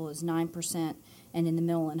elementary level is 9%, and in the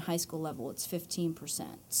middle and high school level it's 15%.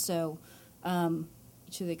 So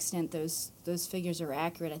to the extent those figures are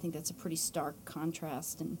accurate, I think that's a pretty stark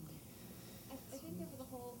contrast. And I think over the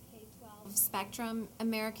whole K-12 spectrum,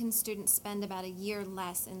 American students spend about a year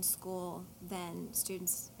less in school than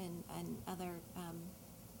students in other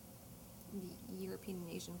European and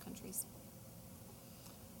Asian countries.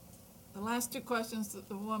 The last two questions,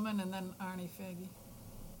 the woman and then Arnie Faggy.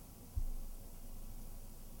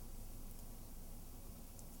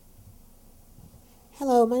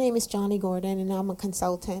 Hello, my name is Johnny Gordon, and I'm a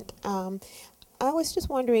consultant. I was just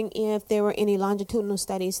wondering if there were any longitudinal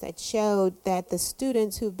studies that showed that the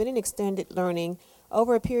students who've been in extended learning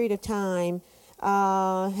over a period of time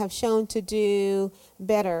have shown to do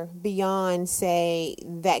better beyond, say,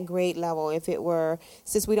 that grade level. If it were,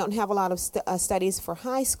 since we don't have a lot of studies for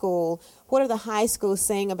high school, what are the high schools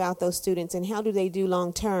saying about those students, and how do they do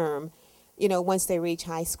long term, once they reach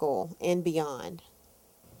high school and beyond?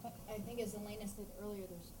 I think, as Elena said earlier,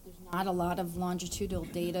 there's not a lot of longitudinal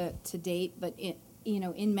data to date, but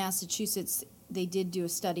in Massachusetts, they did do a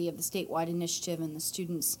study of the statewide initiative, and the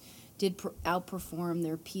students did outperform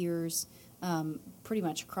their peers pretty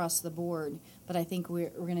much across the board. But I think we're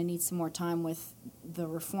going to need some more time with the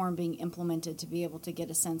reform being implemented to be able to get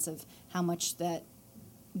a sense of how much that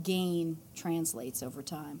gain translates over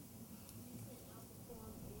time.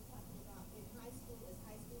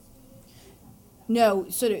 No,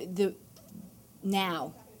 sort of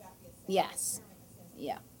now. Yes.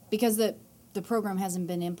 Yeah. Because the program hasn't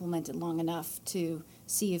been implemented long enough to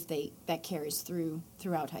see if that carries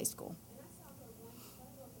throughout high school.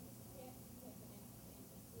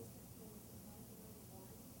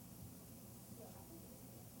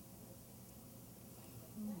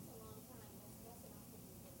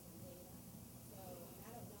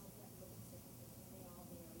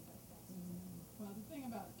 Well, the thing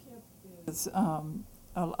about KIPP is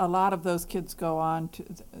a lot of those kids go on to,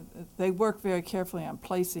 they work very carefully on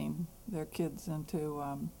placing their kids into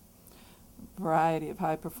a variety of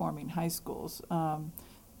high-performing high schools,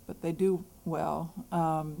 but they do well,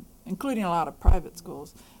 including a lot of private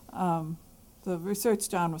schools. The research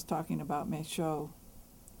John was talking about may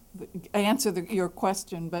answer your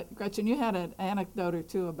question, but Gretchen, you had an anecdote or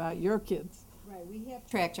two about your kids. Right, we have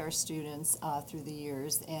tracked our students through the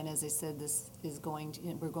years, and as I said,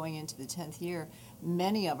 we're going into the 10th year.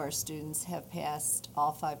 Many of our students have passed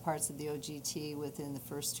all 5 parts of the OGT within the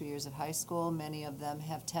first 2 years of high school. Many of them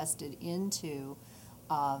have tested into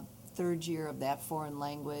 3rd year of that foreign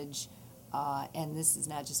language, and this is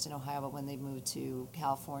not just in Ohio, but when they move to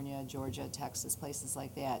California, Georgia, Texas, places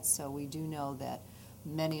like that. So we do know that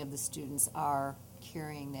many of the students are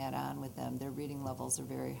carrying that on with them. Their reading levels are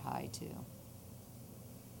very high, too.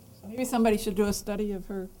 Maybe somebody should do a study of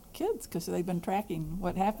her kids because they've been tracking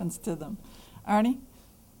what happens to them. Arnie?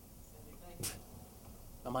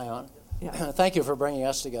 Am I on? Yeah. Thank you for bringing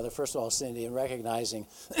us together, first of all, Cindy, and recognizing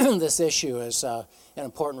this issue as an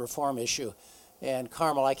important reform issue. And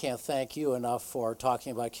Carmel, I can't thank you enough for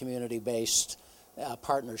talking about community-based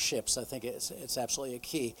partnerships. I think it's absolutely a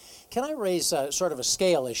key. Can I raise sort of a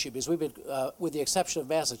scale issue? Because we've been, with the exception of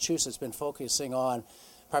Massachusetts, been focusing on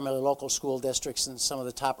primarily local school districts and some of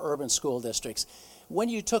the top urban school districts. When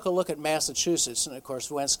you took a look at Massachusetts, and of course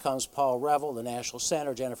whence comes Paul Revel, the National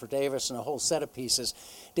Center, Jennifer Davis, and a whole set of pieces,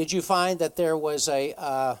 did you find that there was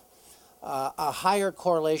a higher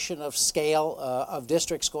correlation of scale of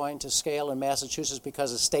districts going to scale in Massachusetts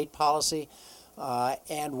because of state policy?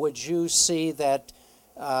 And would you see that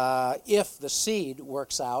if the seed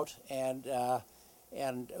works out and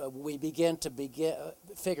and we begin to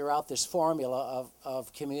figure out this formula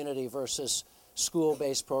of community versus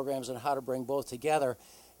school-based programs and how to bring both together.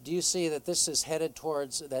 Do you see that this is headed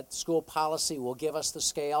towards that school policy will give us the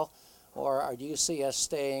scale, or do you see us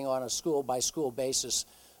staying on a school-by-school basis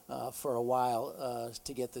for a while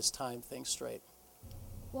to get this time thing straight?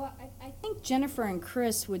 Well, I think Jennifer and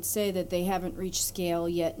Chris would say that they haven't reached scale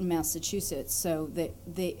yet in Massachusetts. So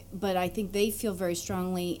but I think they feel very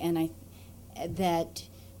strongly, that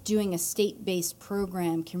doing a state-based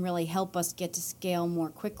program can really help us get to scale more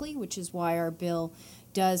quickly, which is why our bill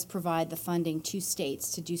does provide the funding to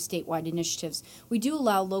states to do statewide initiatives. We do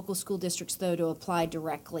allow local school districts, though, to apply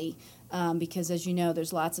directly because, as you know,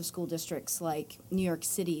 there's lots of school districts like New York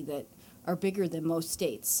City that are bigger than most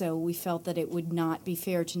states. So we felt that it would not be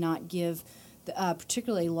fair to not give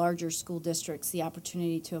particularly larger school districts the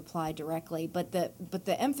opportunity to apply directly. But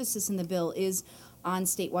the emphasis in the bill is on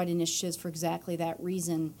statewide initiatives for exactly that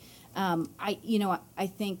reason. I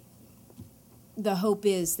think the hope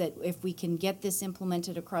is that if we can get this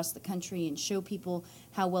implemented across the country and show people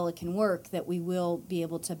how well it can work, that we will be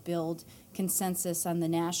able to build consensus on the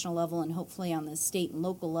national level and hopefully on the state and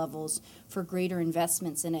local levels for greater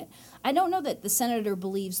investments in it. I don't know that the senator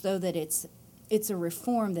believes, though, that it's a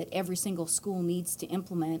reform that every single school needs to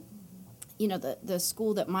implement. You know, the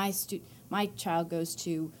school that my child goes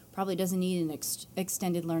to probably doesn't need an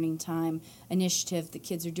extended learning time initiative. The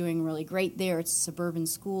kids are doing really great there. It's a suburban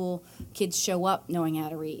school. Kids show up knowing how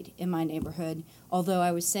to read in my neighborhood. Although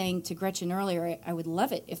I was saying to Gretchen earlier, I would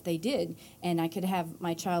love it if they did, and I could have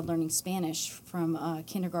my child learning Spanish from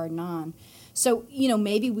kindergarten on. So,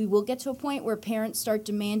 maybe we will get to a point where parents start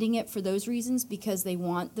demanding it for those reasons because they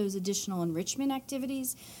want those additional enrichment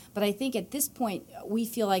activities. But I think at this point, we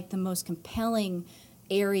feel like the most compelling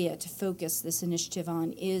area to focus this initiative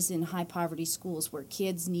on is in high poverty schools where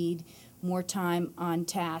kids need more time on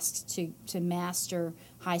tasks to master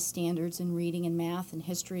high standards in reading and math and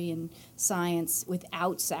history and science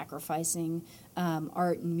without sacrificing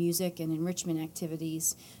art and music and enrichment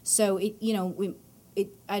activities. So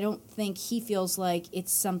I don't think he feels like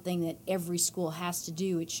it's something that every school has to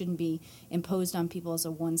do. It shouldn't be imposed on people as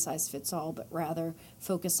a one-size-fits-all, but rather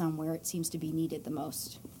focus on where it seems to be needed the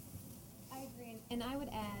most. And I would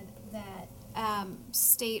add that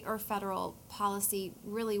state or federal policy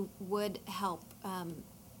really would help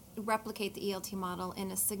replicate the ELT model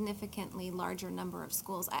in a significantly larger number of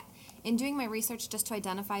schools. In doing my research just to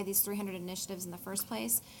identify these 300 initiatives in the first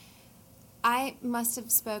place, I must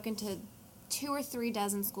have spoken to 2 or 3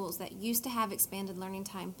 dozen schools that used to have expanded learning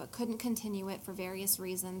time but couldn't continue it for various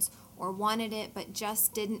reasons, or wanted it but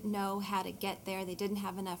just didn't know how to get there. They didn't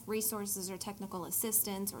have enough resources or technical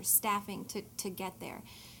assistance or staffing to get there.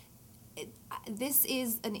 This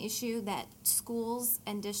is an issue that schools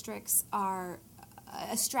and districts are,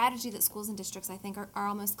 a strategy that schools and districts I think are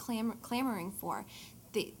almost clamoring for.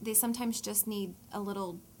 They sometimes just need a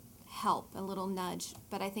little help, a little nudge.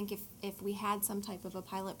 But I think if we had some type of a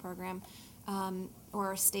pilot program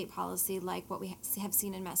or a state policy like what we have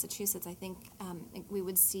seen in Massachusetts, I think we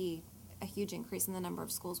would see a huge increase in the number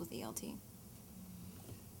of schools with ELT.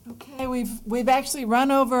 Okay, we've actually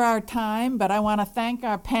run over our time, but I want to thank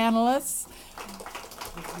our panelists.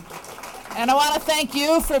 And I want to thank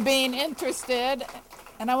you for being interested.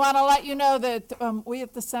 And I want to let you know that we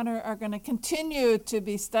at the Center are going to continue to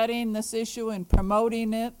be studying this issue and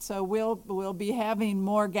promoting it. So we'll be having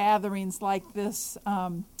more gatherings like this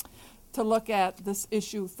to look at this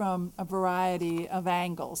issue from a variety of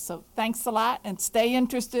angles. So thanks a lot, and stay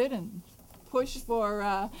interested and push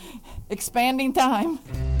for expanding time.